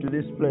enter into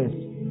this place,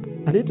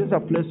 and it is a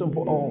place of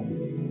awe.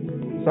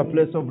 It's a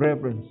place of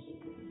reverence.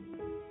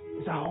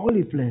 It's a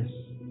holy place.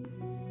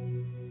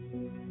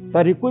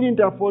 But he couldn't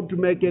afford to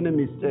make any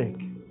mistake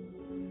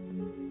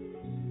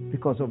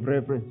because of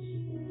reverence.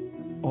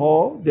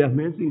 Oh, the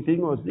amazing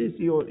thing was this,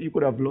 he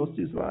could have lost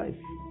his life.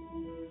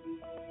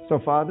 So,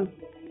 Father,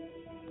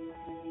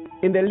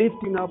 in the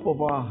lifting up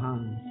of our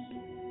hands,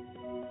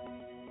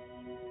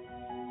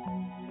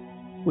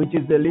 which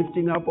is the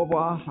lifting up of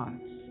our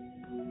hearts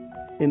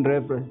in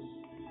reverence,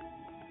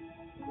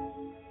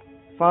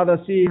 Father,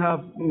 see, you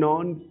have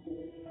known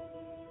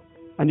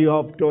and you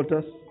have taught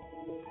us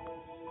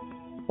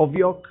of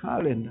your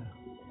calendar,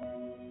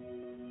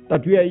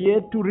 that we are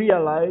yet to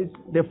realize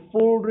the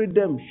full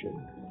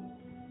redemption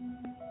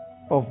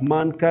of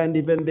mankind,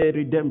 even the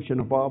redemption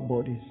of our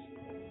bodies.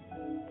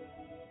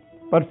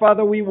 But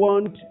Father, we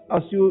want,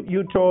 as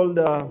you told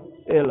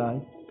Eli,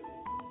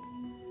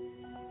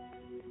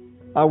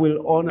 I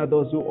will honor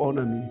those who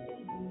honor me,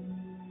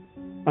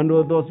 and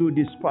those who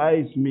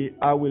despise me,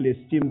 I will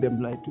esteem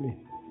them lightly.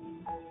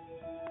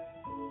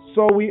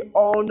 So we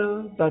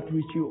honor that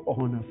which you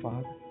honor,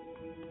 Father,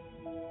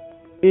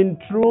 in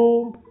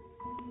true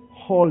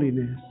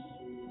holiness,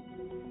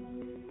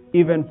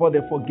 even for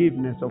the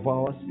forgiveness of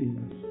our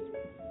sins.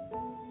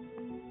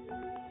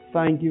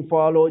 Thank you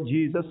for our Lord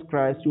Jesus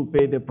Christ who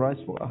paid the price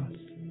for us.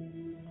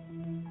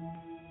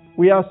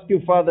 We ask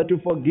you, Father, to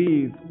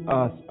forgive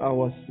us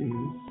our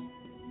sins,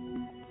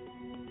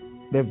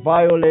 the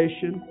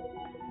violation,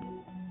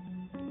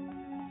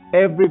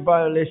 every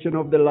violation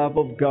of the love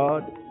of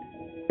God,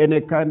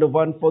 any kind of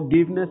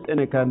unforgiveness,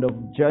 any kind of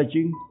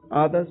judging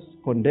others,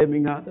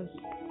 condemning others,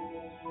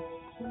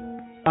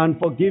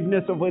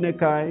 unforgiveness of any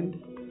kind.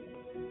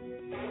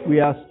 We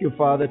ask you,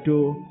 Father,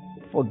 to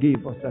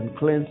forgive us and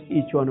cleanse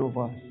each one of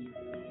us.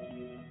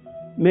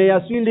 May,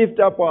 as we lift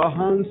up our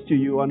hands to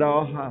you and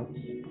our hearts,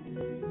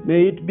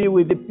 may it be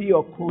with a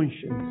pure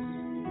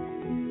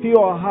conscience,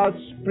 pure hearts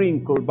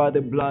sprinkled by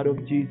the blood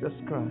of Jesus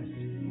Christ.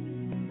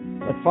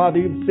 But Father,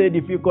 you've said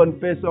if you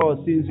confess our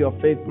sins, you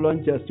are faithful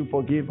and just to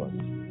forgive us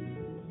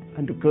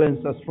and to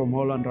cleanse us from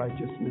all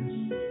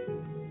unrighteousness.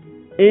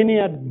 Any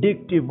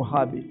addictive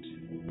habit,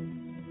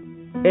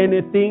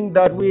 anything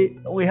that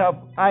we have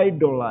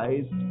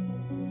idolized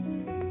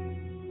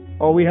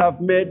or we have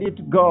made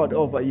it God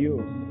over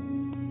you,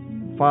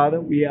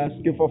 Father, we ask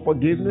you for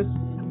forgiveness,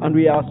 and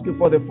we ask you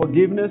for the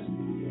forgiveness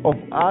of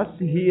us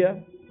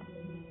here,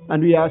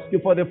 and we ask you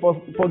for the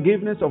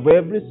forgiveness of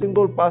every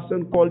single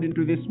person called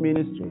into this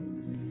ministry,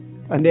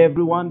 and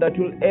everyone that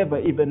will ever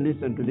even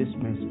listen to this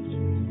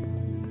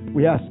message.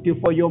 We ask you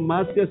for your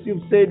mercy. As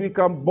you've said, we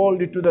come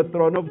boldly to the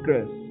throne of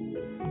grace,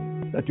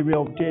 that we may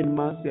obtain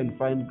mercy and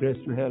find grace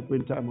to help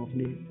in time of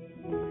need.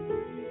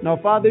 Now,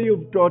 Father,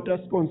 you've taught us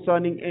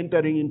concerning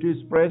entering into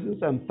his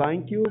presence, and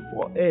thank you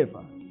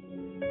forever.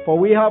 For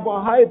we have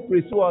a high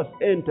priest who has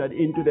entered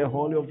into the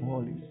Holy of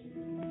Holies.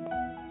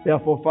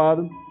 Therefore,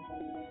 Father,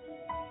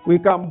 We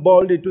come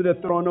boldly to the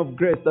throne of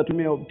grace that we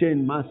may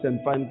obtain mercy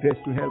and find grace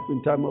to help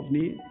in time of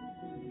need.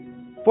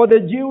 For the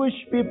Jewish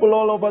people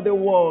all over the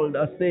world,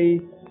 as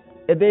they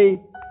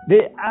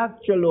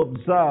actually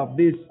observe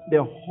this,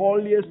 the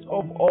holiest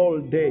of all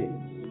days,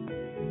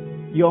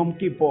 Yom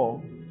Kippur.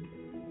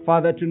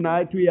 Father,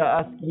 tonight we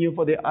are asking you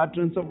for the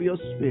utterance of your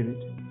Spirit,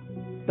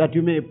 that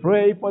you may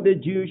pray for the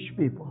Jewish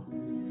people,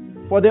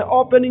 for the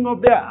opening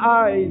of their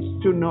eyes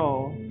to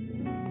know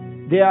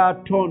their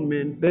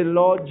atonement. The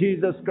Lord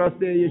Jesus Christ,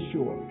 the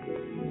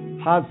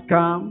Yeshua, has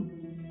come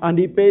and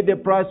he paid the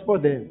price for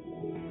them.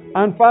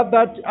 And Father,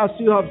 that as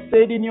you have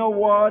said in your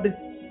word,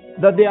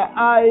 that their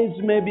eyes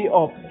may be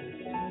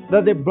opened,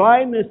 that the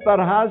blindness that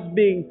has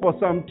been for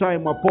some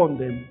time upon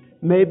them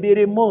may be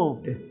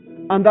removed,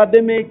 and that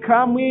they may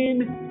come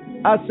in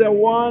as a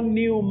one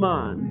new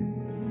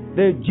man,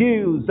 the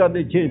Jews and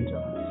the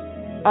Gentiles,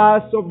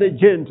 as of the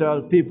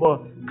Gentile people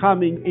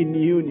coming in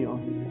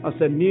union as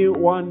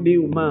one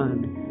new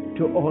man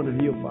to honor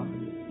you,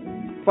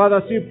 Father. Father,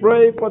 as we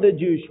pray for the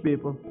Jewish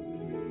people,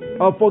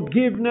 of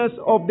forgiveness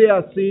of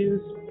their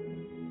sins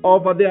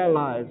over their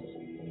lives,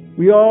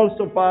 we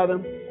also, Father,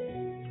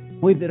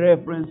 with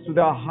reference to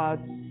their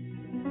hearts,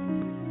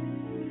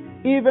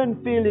 even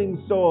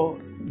feeling so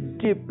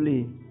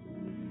deeply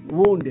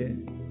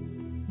wounded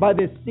by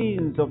the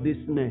sins of this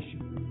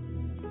nation,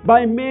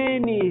 by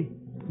many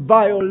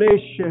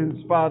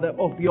violations, Father,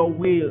 of your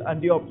will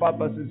and your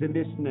purposes in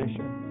this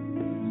nation.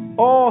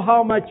 Oh,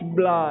 how much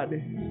blood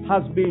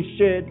has been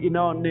shed in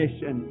our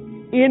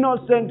nation,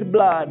 innocent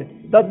blood,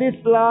 that this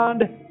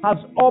land has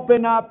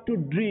opened up to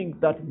drink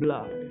that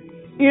blood.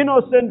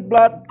 Innocent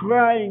blood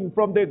crying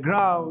from the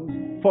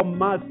ground for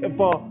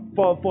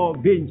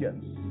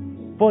vengeance,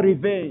 for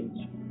revenge.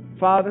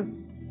 Father,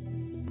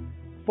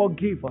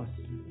 forgive us.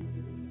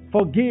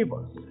 Forgive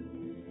us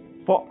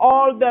for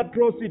all the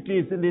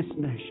atrocities in this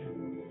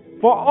nation,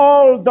 for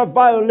all the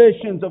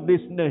violations of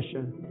this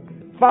nation.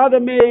 Father,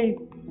 may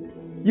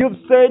you've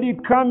said it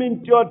come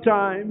into your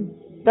time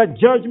that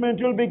judgment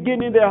will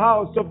begin in the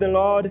house of the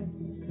Lord.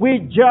 We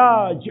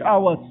judge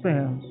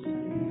ourselves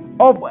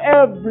of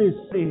every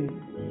sin.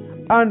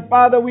 And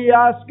Father, we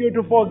ask you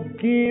to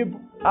forgive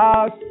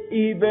us,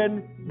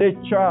 even the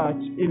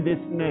church in this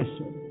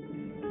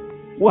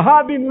nation. We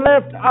have been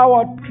left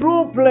our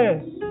true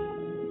place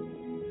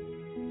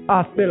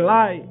as the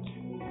light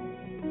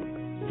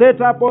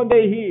set up on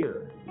the hill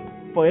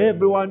for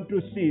everyone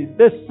to see.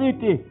 The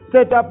city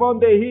set up on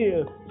the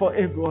hill for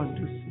everyone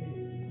to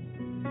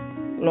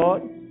see.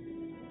 Lord,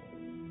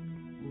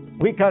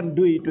 we can't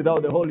do it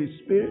without the Holy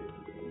Spirit,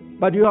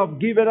 but you have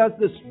given us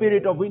the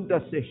spirit of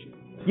intercession.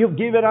 You've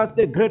given us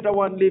the greater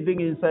one living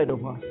inside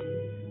of us.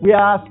 We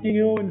are asking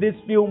you in these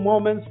few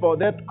moments for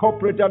that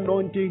corporate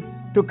anointing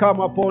to come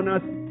upon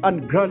us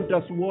and grant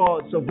us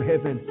words of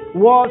heaven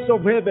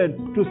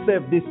to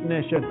save this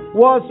nation,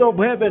 words of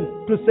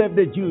heaven to save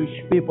the Jewish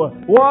people,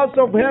 words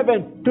of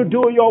heaven to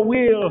do your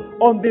will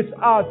on this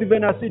earth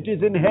even as it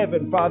is in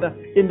heaven, Father,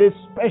 in this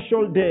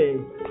special day.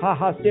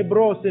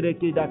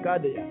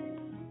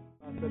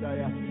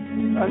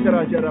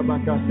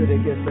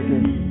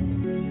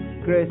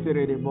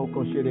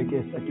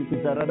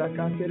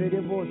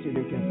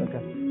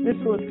 Miss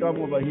Rose, come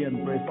over here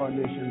and pray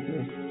foundation,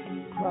 please.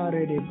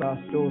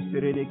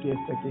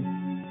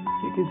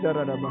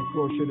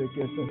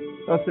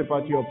 That's the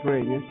part you're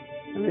praying. Eh?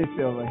 Let me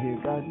stay over here.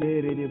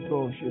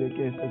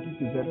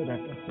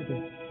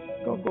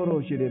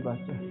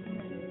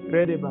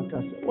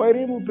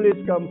 Wairimu, please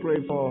come pray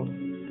for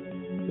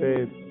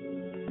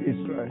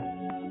Israel.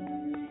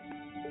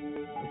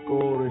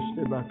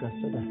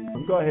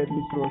 Go ahead,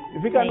 Miss Rose.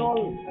 If we can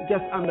all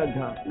just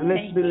underground and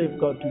let's believe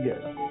God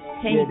together.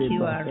 Thank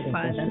you, our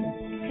Father.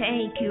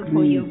 Thank you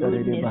for your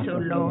goodness, O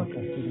Lord.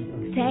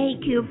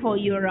 Thank you for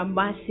your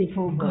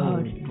merciful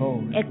God.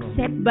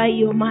 Except by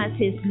your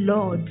mercies,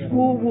 Lord,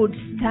 who would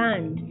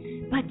stand?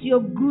 But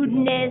your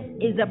goodness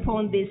is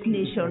upon this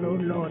nation, O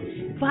Lord.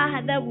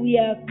 Father, we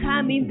are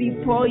coming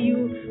before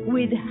you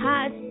with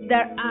hearts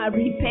that are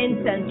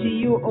repentant to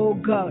you, O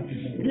God.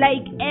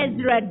 Like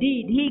Ezra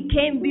did, he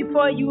came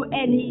before you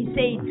and he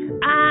said,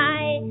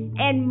 I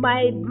and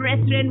my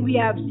brethren, we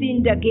have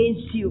sinned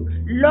against you.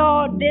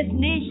 Lord, this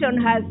nation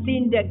has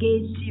sinned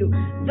against you.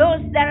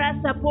 Those that are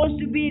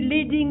supposed to be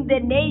leading the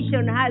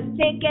nation has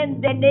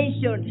taken the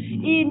nation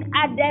in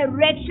a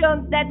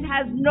direction that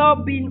has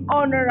not been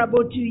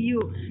honorable to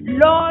you.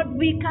 Lord,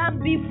 we come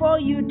before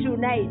you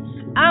tonight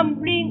and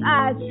bring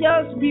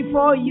ourselves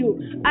before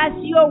you. As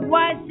your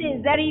word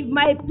says, that if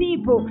my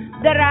people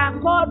that are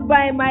called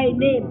by my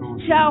name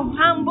shall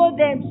humble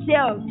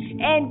themselves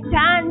and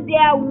turn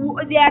their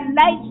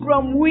lives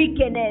from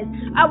wickedness,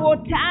 I will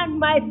turn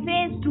my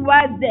face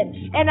towards them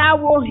and I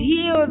will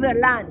heal the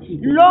land.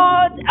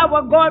 Lord,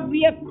 our God,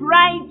 we are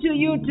crying to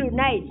you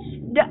tonight,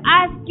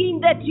 asking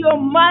that your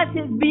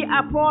mercies be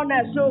upon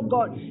us, oh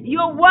God.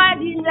 Your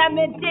word in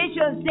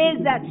Lamentation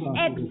says that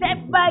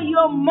except by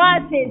your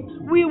mercies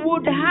we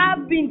would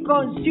have been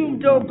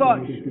consumed, oh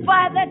God.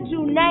 Father,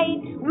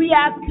 tonight We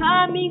are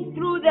coming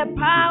through the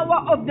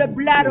power of the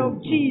blood of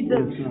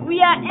Jesus.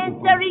 We are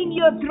entering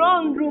your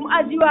throne room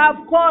as you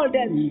have called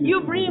us.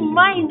 You've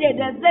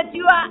reminded us that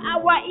you are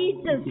our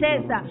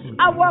intercessor,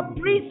 our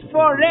priest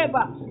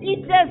forever,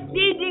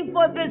 interceding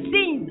for the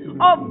sins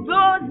of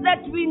those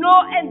that we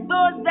know and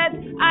those that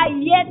are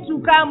yet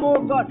to come, oh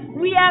God.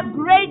 We are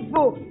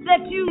grateful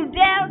that you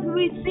dealt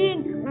with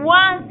sin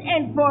once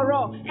and for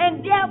all.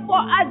 And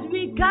therefore, as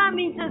we come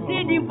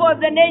interceding for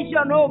the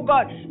nation, oh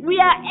God,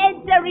 we are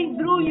entering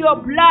through your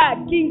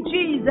blood, King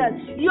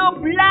Jesus. Your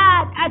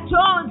blood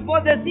atones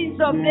for the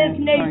sins of this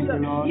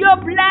nation. Your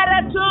blood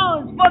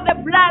atones for the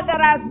blood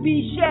that has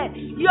been shed.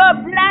 Your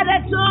blood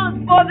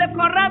atones for the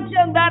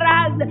corruption that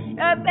has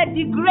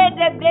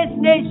degraded this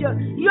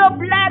nation. Your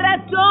blood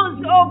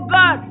atones, oh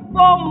God,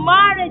 for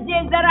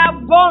marriages that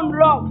have gone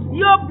wrong.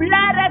 Your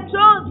blood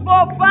atones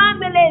for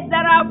families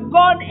that have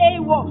gone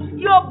AWOL.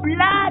 Your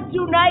blood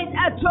tonight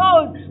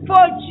atones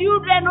for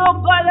children, oh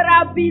God, that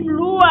have been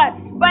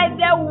lured by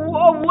the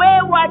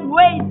wayward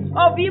ways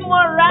of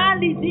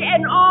immorality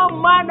and all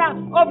manner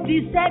of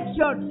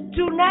deception.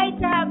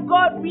 Tonight, our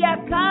God, we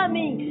are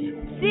coming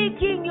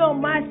seeking your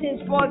mercies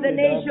for the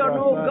nation,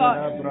 oh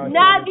God.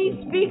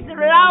 Nothing speaks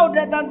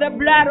louder than the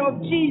blood of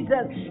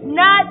Jesus.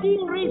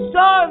 Nothing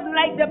restores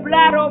like the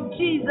blood of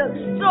Jesus.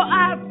 So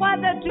our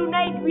Father,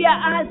 tonight we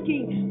are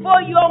asking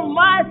for your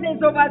mercies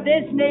over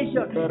this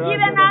nation.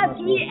 Even as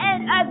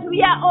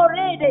we are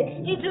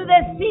already into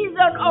the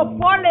season of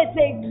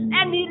politics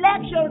and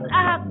elections,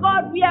 our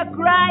God, we are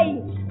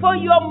crying for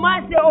your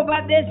mercy over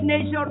this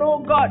nation,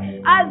 oh God.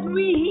 As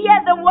we hear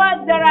the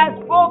words that are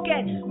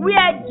spoken, we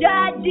are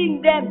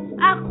judging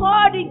them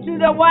according to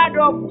the word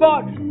of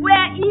God.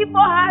 Where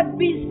evil has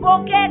been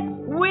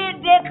spoken, we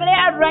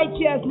declare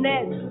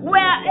righteousness.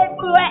 Where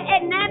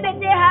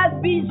enmity has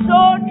been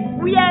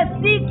sown, we are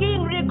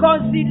seeking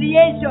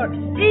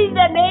reconciliation in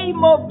the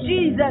name of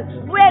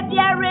Jesus. Where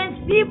there is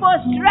civil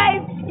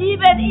strife,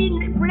 even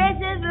in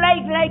places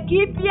like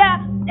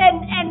Laikipia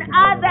and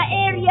other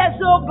areas,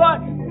 oh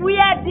God, we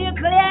are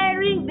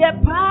declaring the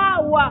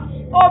power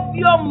of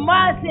your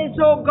mercies,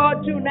 oh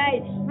God,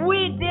 tonight.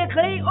 We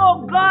declare,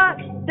 oh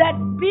God, that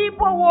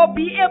people will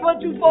be able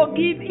to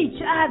forgive each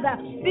other,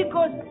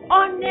 because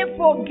only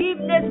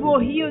forgiveness will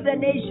heal the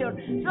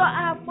nation. So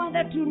our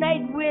Father,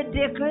 tonight we're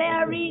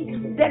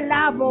declaring the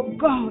love of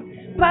God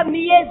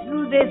permeates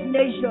through this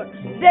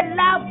nation. The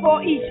love for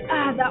each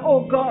other,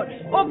 oh God,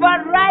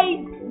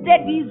 overrides the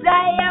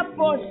desire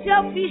for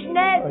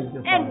selfishness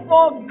and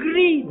for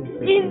greed.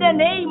 In the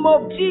name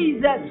of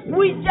Jesus,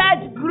 we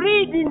judge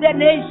greed in the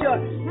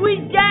nation.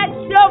 We judge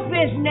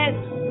selfishness.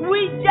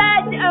 We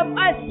judge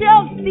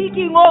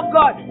self-seeking, oh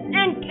God,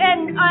 and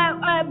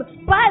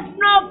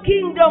personal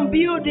kingdom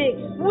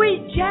building. We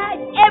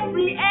judge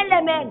every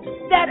element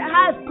that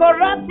has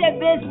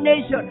corrupted this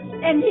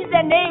nation. And in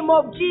the name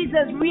of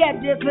Jesus, we are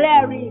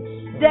declaring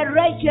the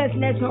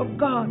righteousness of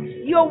God.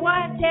 Your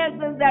word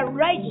tells us that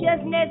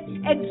righteousness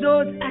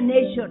exalts a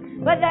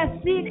nation, but that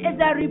sin is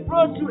a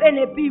reproach to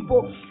any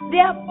people.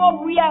 Therefore,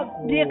 we are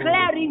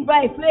declaring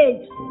by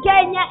faith,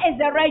 Kenya is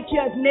a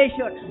righteous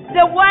nation.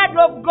 The word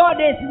of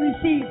God is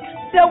received.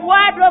 The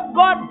word of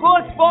God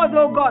goes forth,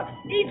 oh God,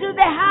 into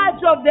the hearts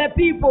of the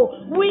people.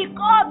 We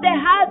call the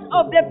hearts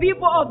of the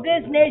people of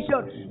this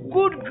nation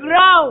good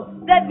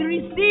ground that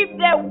receive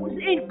the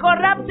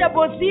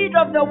incorruptible seed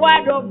of the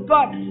word of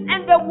God.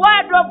 And the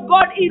word of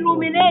God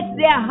illuminates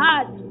their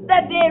hearts,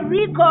 that they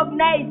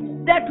recognize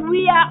that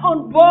we are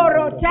on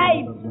borrowed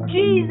time.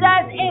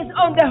 Jesus is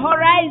on the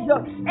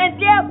horizon, and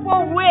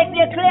therefore we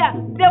declare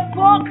the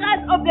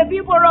focus of the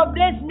people of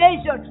this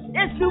nation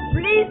is to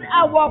please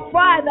our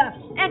Father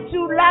and to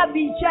love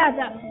each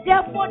other.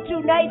 Therefore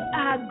tonight,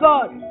 our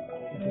God,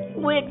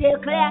 we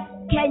declare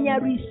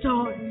Kenya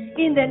restored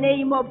in the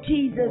name of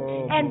Jesus.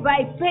 And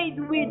by faith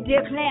we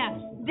declare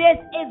this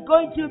is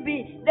going to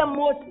be the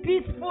most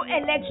peaceful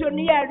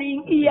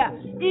electioneering year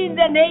in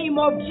the name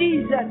of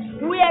Jesus.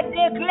 We are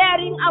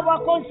declaring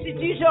our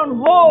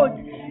constitution holds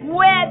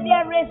where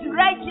there is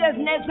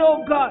righteousness,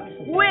 oh God.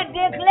 We're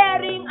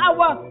declaring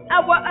our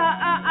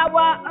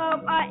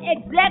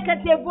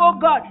executive, oh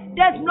God,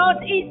 does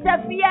not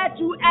interfere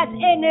at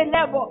any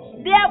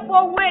level.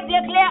 Therefore, we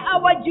declare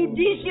our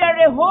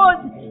judiciary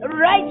holds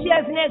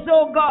righteousness,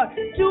 oh God.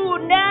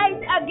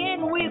 Tonight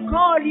again we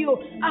call you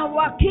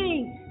our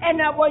King and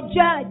our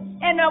Judge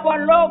and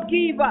our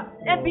Lawgiver.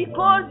 And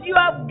because you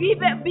have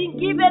been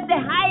given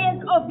the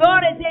highest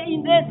authority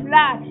in this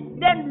land,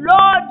 then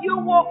Lord, you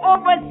will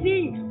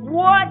oversee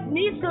what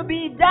needs to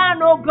be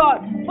done, oh God,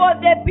 for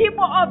the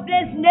people of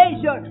this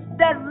nation.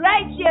 The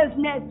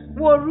righteousness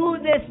will rule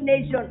this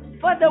nation.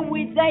 Father,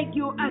 we thank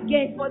you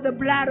again for the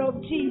blood of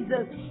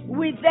Jesus.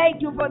 We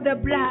thank you for the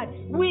blood.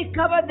 We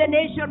cover the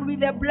nation with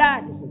the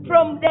blood,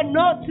 from the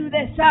north to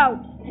the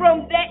south,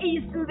 from the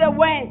east to the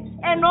west,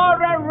 and all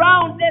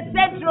around the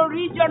central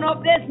region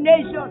of this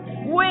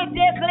nation. We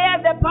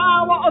declare the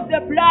power of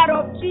the blood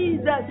of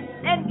Jesus,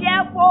 and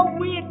therefore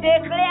we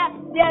declare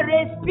there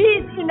is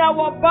peace in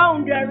our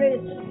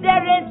boundaries.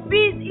 There is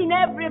peace in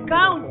every every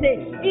county.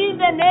 In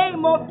the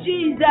name of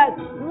Jesus,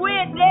 we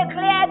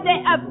declare the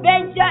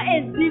avenger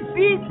is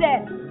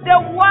defeated. The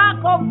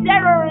work of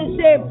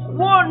terrorism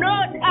will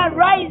not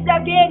arise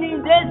again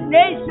in this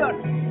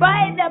nation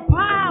by the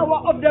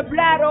power of the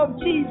blood of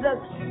Jesus.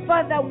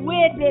 Father, we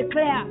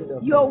declare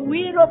your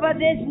will over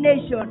this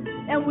nation,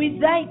 and we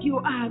thank you,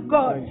 our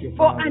God,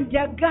 for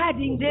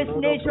undergirding this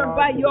nation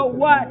by your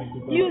word.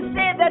 You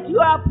say that you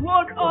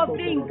uphold all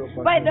things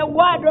by the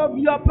word of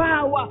your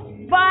power.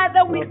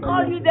 Father, we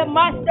call you the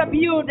master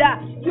builder.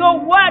 Your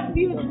word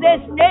builds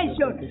this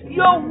nation.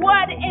 Your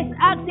word is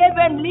active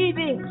and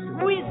living.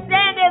 We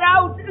send it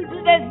out into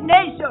this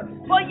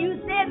nation. For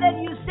you say that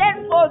you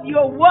send forth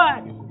your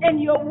word, and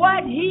your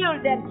word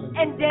healed them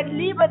and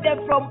delivered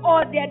them from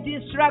all their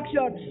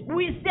destruction.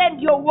 We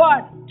send your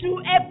word to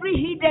every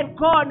hidden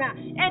corner,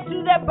 and to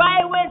the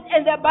byways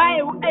and the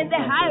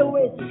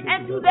highways,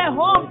 and to the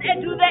homes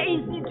and to the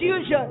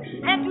institutions,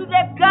 and to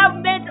the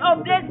government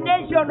of this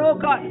nation, oh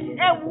God.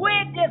 And we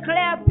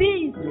declare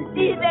peace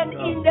even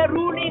in the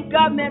ruling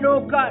government,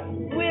 oh God.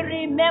 We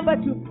remember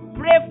to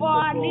pray for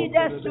our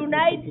leaders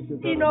tonight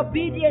in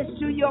obedience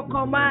to your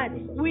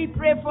command. We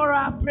pray for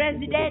our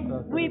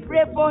president. We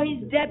pray for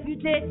his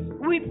deputy.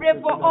 We pray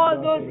for all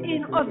those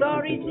in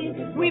authority.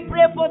 We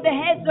pray for the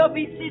heads of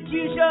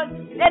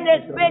institutions, and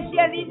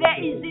especially the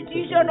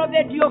institution of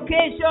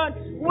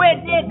education. We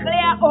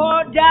declare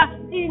order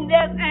in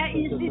the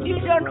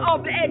institution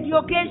of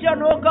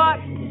education, oh God,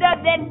 that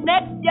the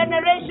next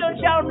generation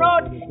shall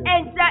not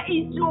enter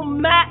into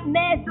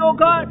madness, oh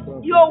God.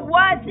 Your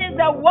word says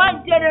that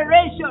one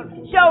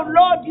generation shall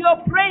lord your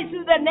praise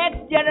to the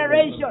next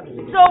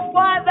generation. So,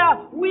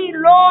 Father, we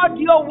lord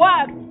your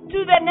word to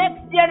the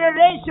next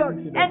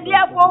generation, and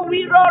therefore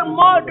we role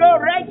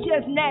model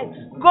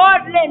righteousness,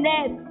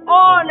 godliness,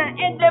 honor,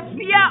 and the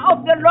fear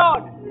of the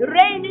Lord,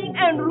 reigning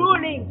and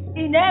ruling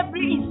in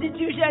every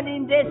institution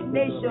in this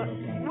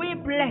nation. We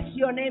bless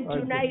your name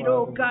tonight,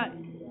 oh God.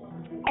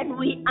 And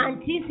we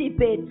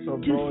anticipate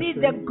to see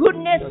the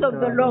goodness of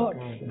the Lord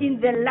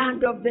in the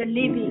land of the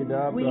living.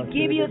 We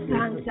give you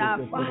thanks, our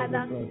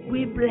Father.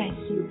 We bless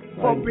you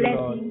for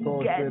blessing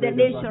the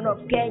nation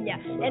of Kenya.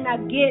 And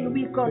again,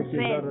 we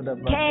confess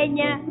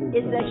Kenya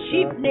is a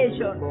sheep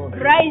nation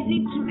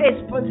rising to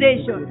its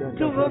position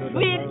to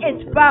fulfill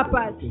its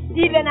purpose,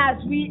 even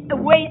as we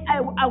await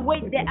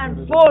the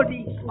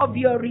unfolding of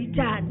your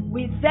return.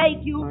 We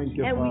thank you and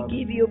we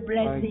give you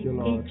blessing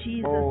in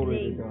Jesus'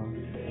 name.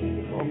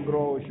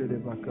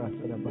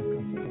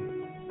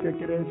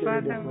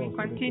 Father,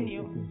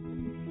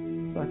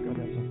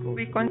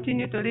 we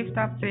continue to lift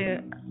up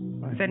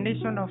the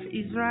nation of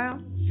Israel.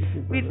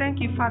 We thank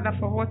you, Father,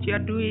 for what you are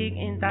doing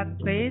in that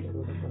place.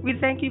 We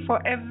thank you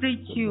for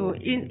every Jew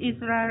in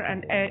Israel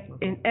and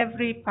in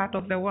every part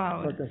of the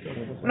world.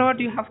 Lord,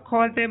 you have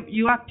called them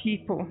your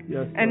people.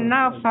 And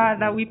now,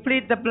 Father, we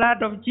plead the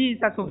blood of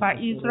Jesus over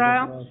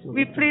Israel.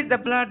 We plead the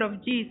blood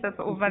of Jesus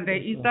over the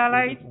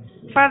Israelites.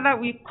 Father,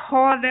 we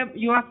call them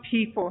your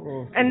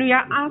people. And we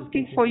are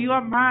asking for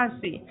your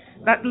mercy,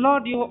 that,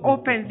 Lord, you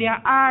open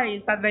their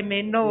eyes that they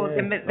may know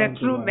the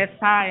true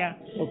Messiah.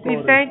 We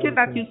thank you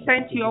that you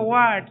sent your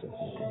word.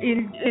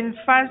 In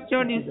 1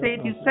 John, you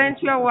said you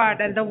sent your word,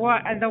 and the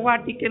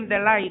word became the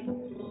light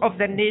of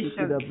the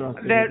nation,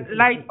 the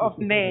light of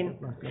men.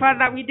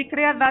 Father, we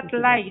declare that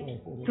light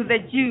to the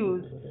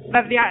Jews,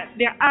 that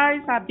their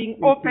eyes are being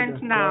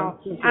opened now,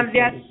 and they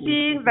are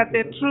seeing that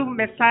the true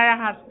Messiah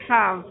has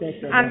come,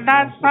 and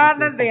that,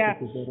 Father,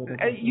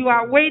 you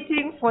are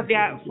waiting for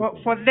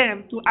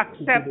them to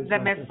accept the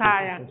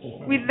Messiah.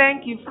 We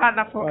thank you,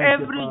 Father, for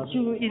every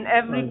Jew in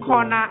every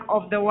corner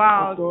of the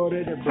world.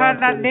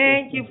 Father,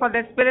 thank you for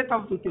the spirit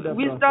of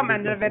wisdom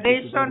and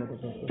revelation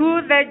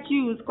to the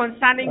Jews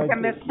concerning the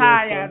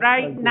Messiah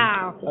right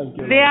now.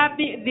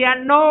 They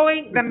are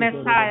knowing the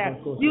Messiah.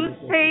 You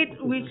said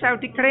we shall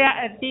declare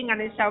a thing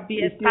and it shall be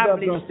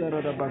established.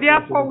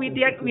 Therefore, we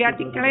are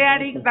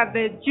declaring that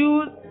the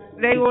Jews,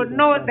 they will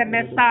know the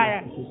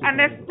Messiah, and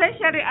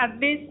especially at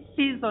this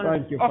season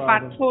of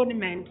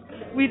atonement.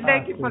 We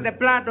thank you for the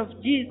blood of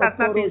Jesus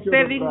that is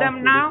saving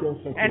them now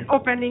and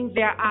opening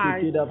their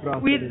eyes.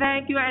 We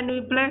thank you and we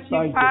bless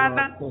you,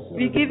 Father.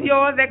 We give you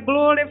all the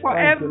glory for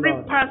every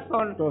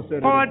person,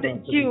 for the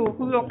Jew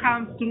who will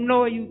come to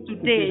know you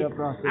today,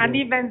 and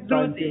even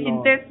through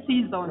in this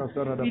season.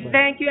 We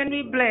thank you and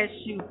we bless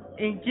you.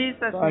 In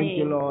Jesus' name. Thank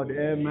you, Lord.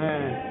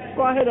 Amen.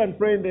 Go ahead and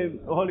pray in the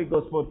Holy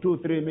Ghost for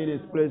 2-3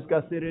 minutes, please.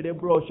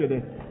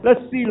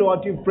 Let's seal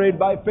what you prayed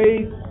by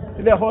faith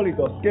in the Holy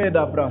Ghost.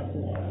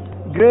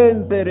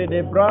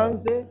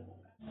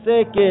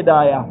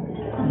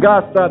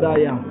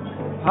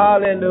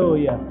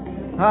 Hallelujah.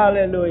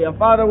 Hallelujah.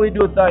 Father, we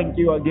do thank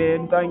you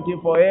again. Thank you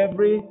for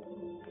every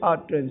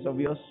utterance of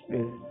your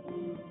Spirit.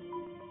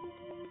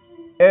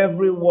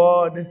 Every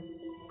word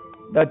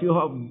that you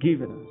have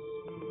given us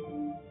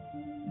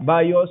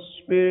by your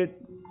Spirit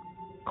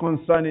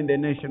concerning the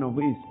nation of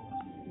Israel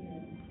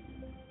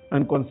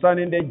and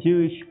concerning the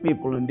Jewish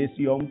people in this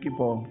Yom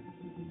Kippur.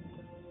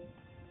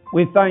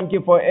 We thank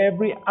you for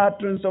every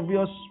utterance of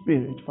your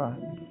Spirit,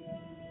 Father.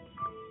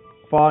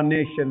 for our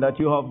nation that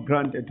you have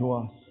granted to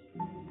us.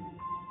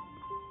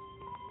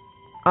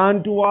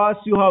 And to us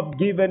you have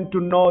given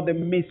to know the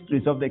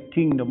mysteries of the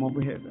kingdom of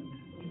heaven.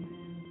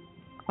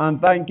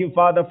 And thank you,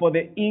 Father, for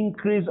the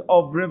increase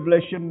of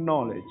revelation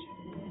knowledge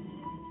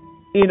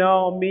in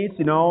our midst,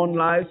 in our own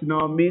lives, in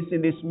our midst,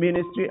 in this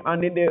ministry,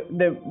 and in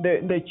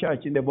the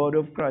church, in the body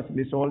of Christ, in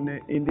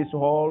this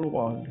whole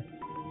world,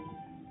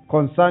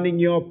 concerning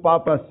your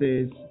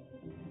purposes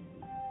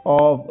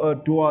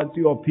towards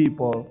your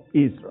people,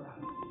 Israel.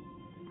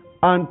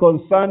 And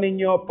concerning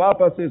your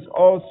purposes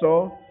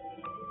also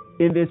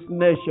in this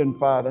nation,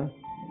 Father,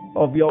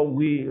 of your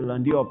will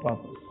and your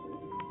purpose.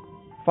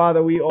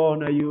 Father, we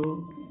honor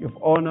you. You've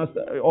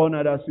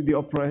honored us with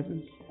your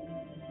presence.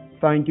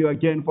 Thank you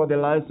again for the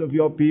lives of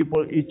your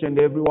people, each and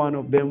every one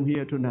of them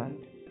here tonight.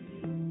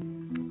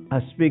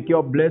 I speak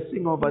your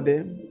blessing over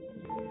them,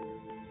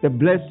 the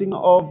blessing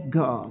of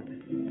God,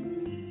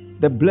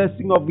 the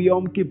blessing of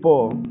Yom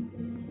Kippur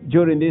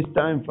during this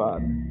time,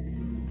 Father.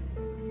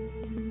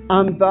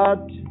 And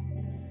that,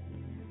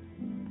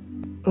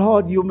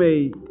 Lord, you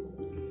may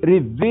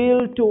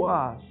reveal to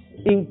us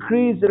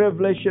increased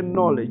revelation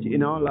knowledge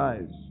in our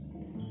lives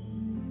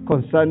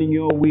concerning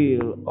your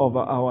will over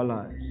our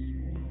lives.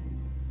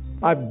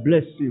 I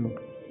bless you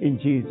in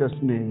Jesus'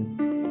 name.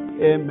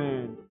 Amen.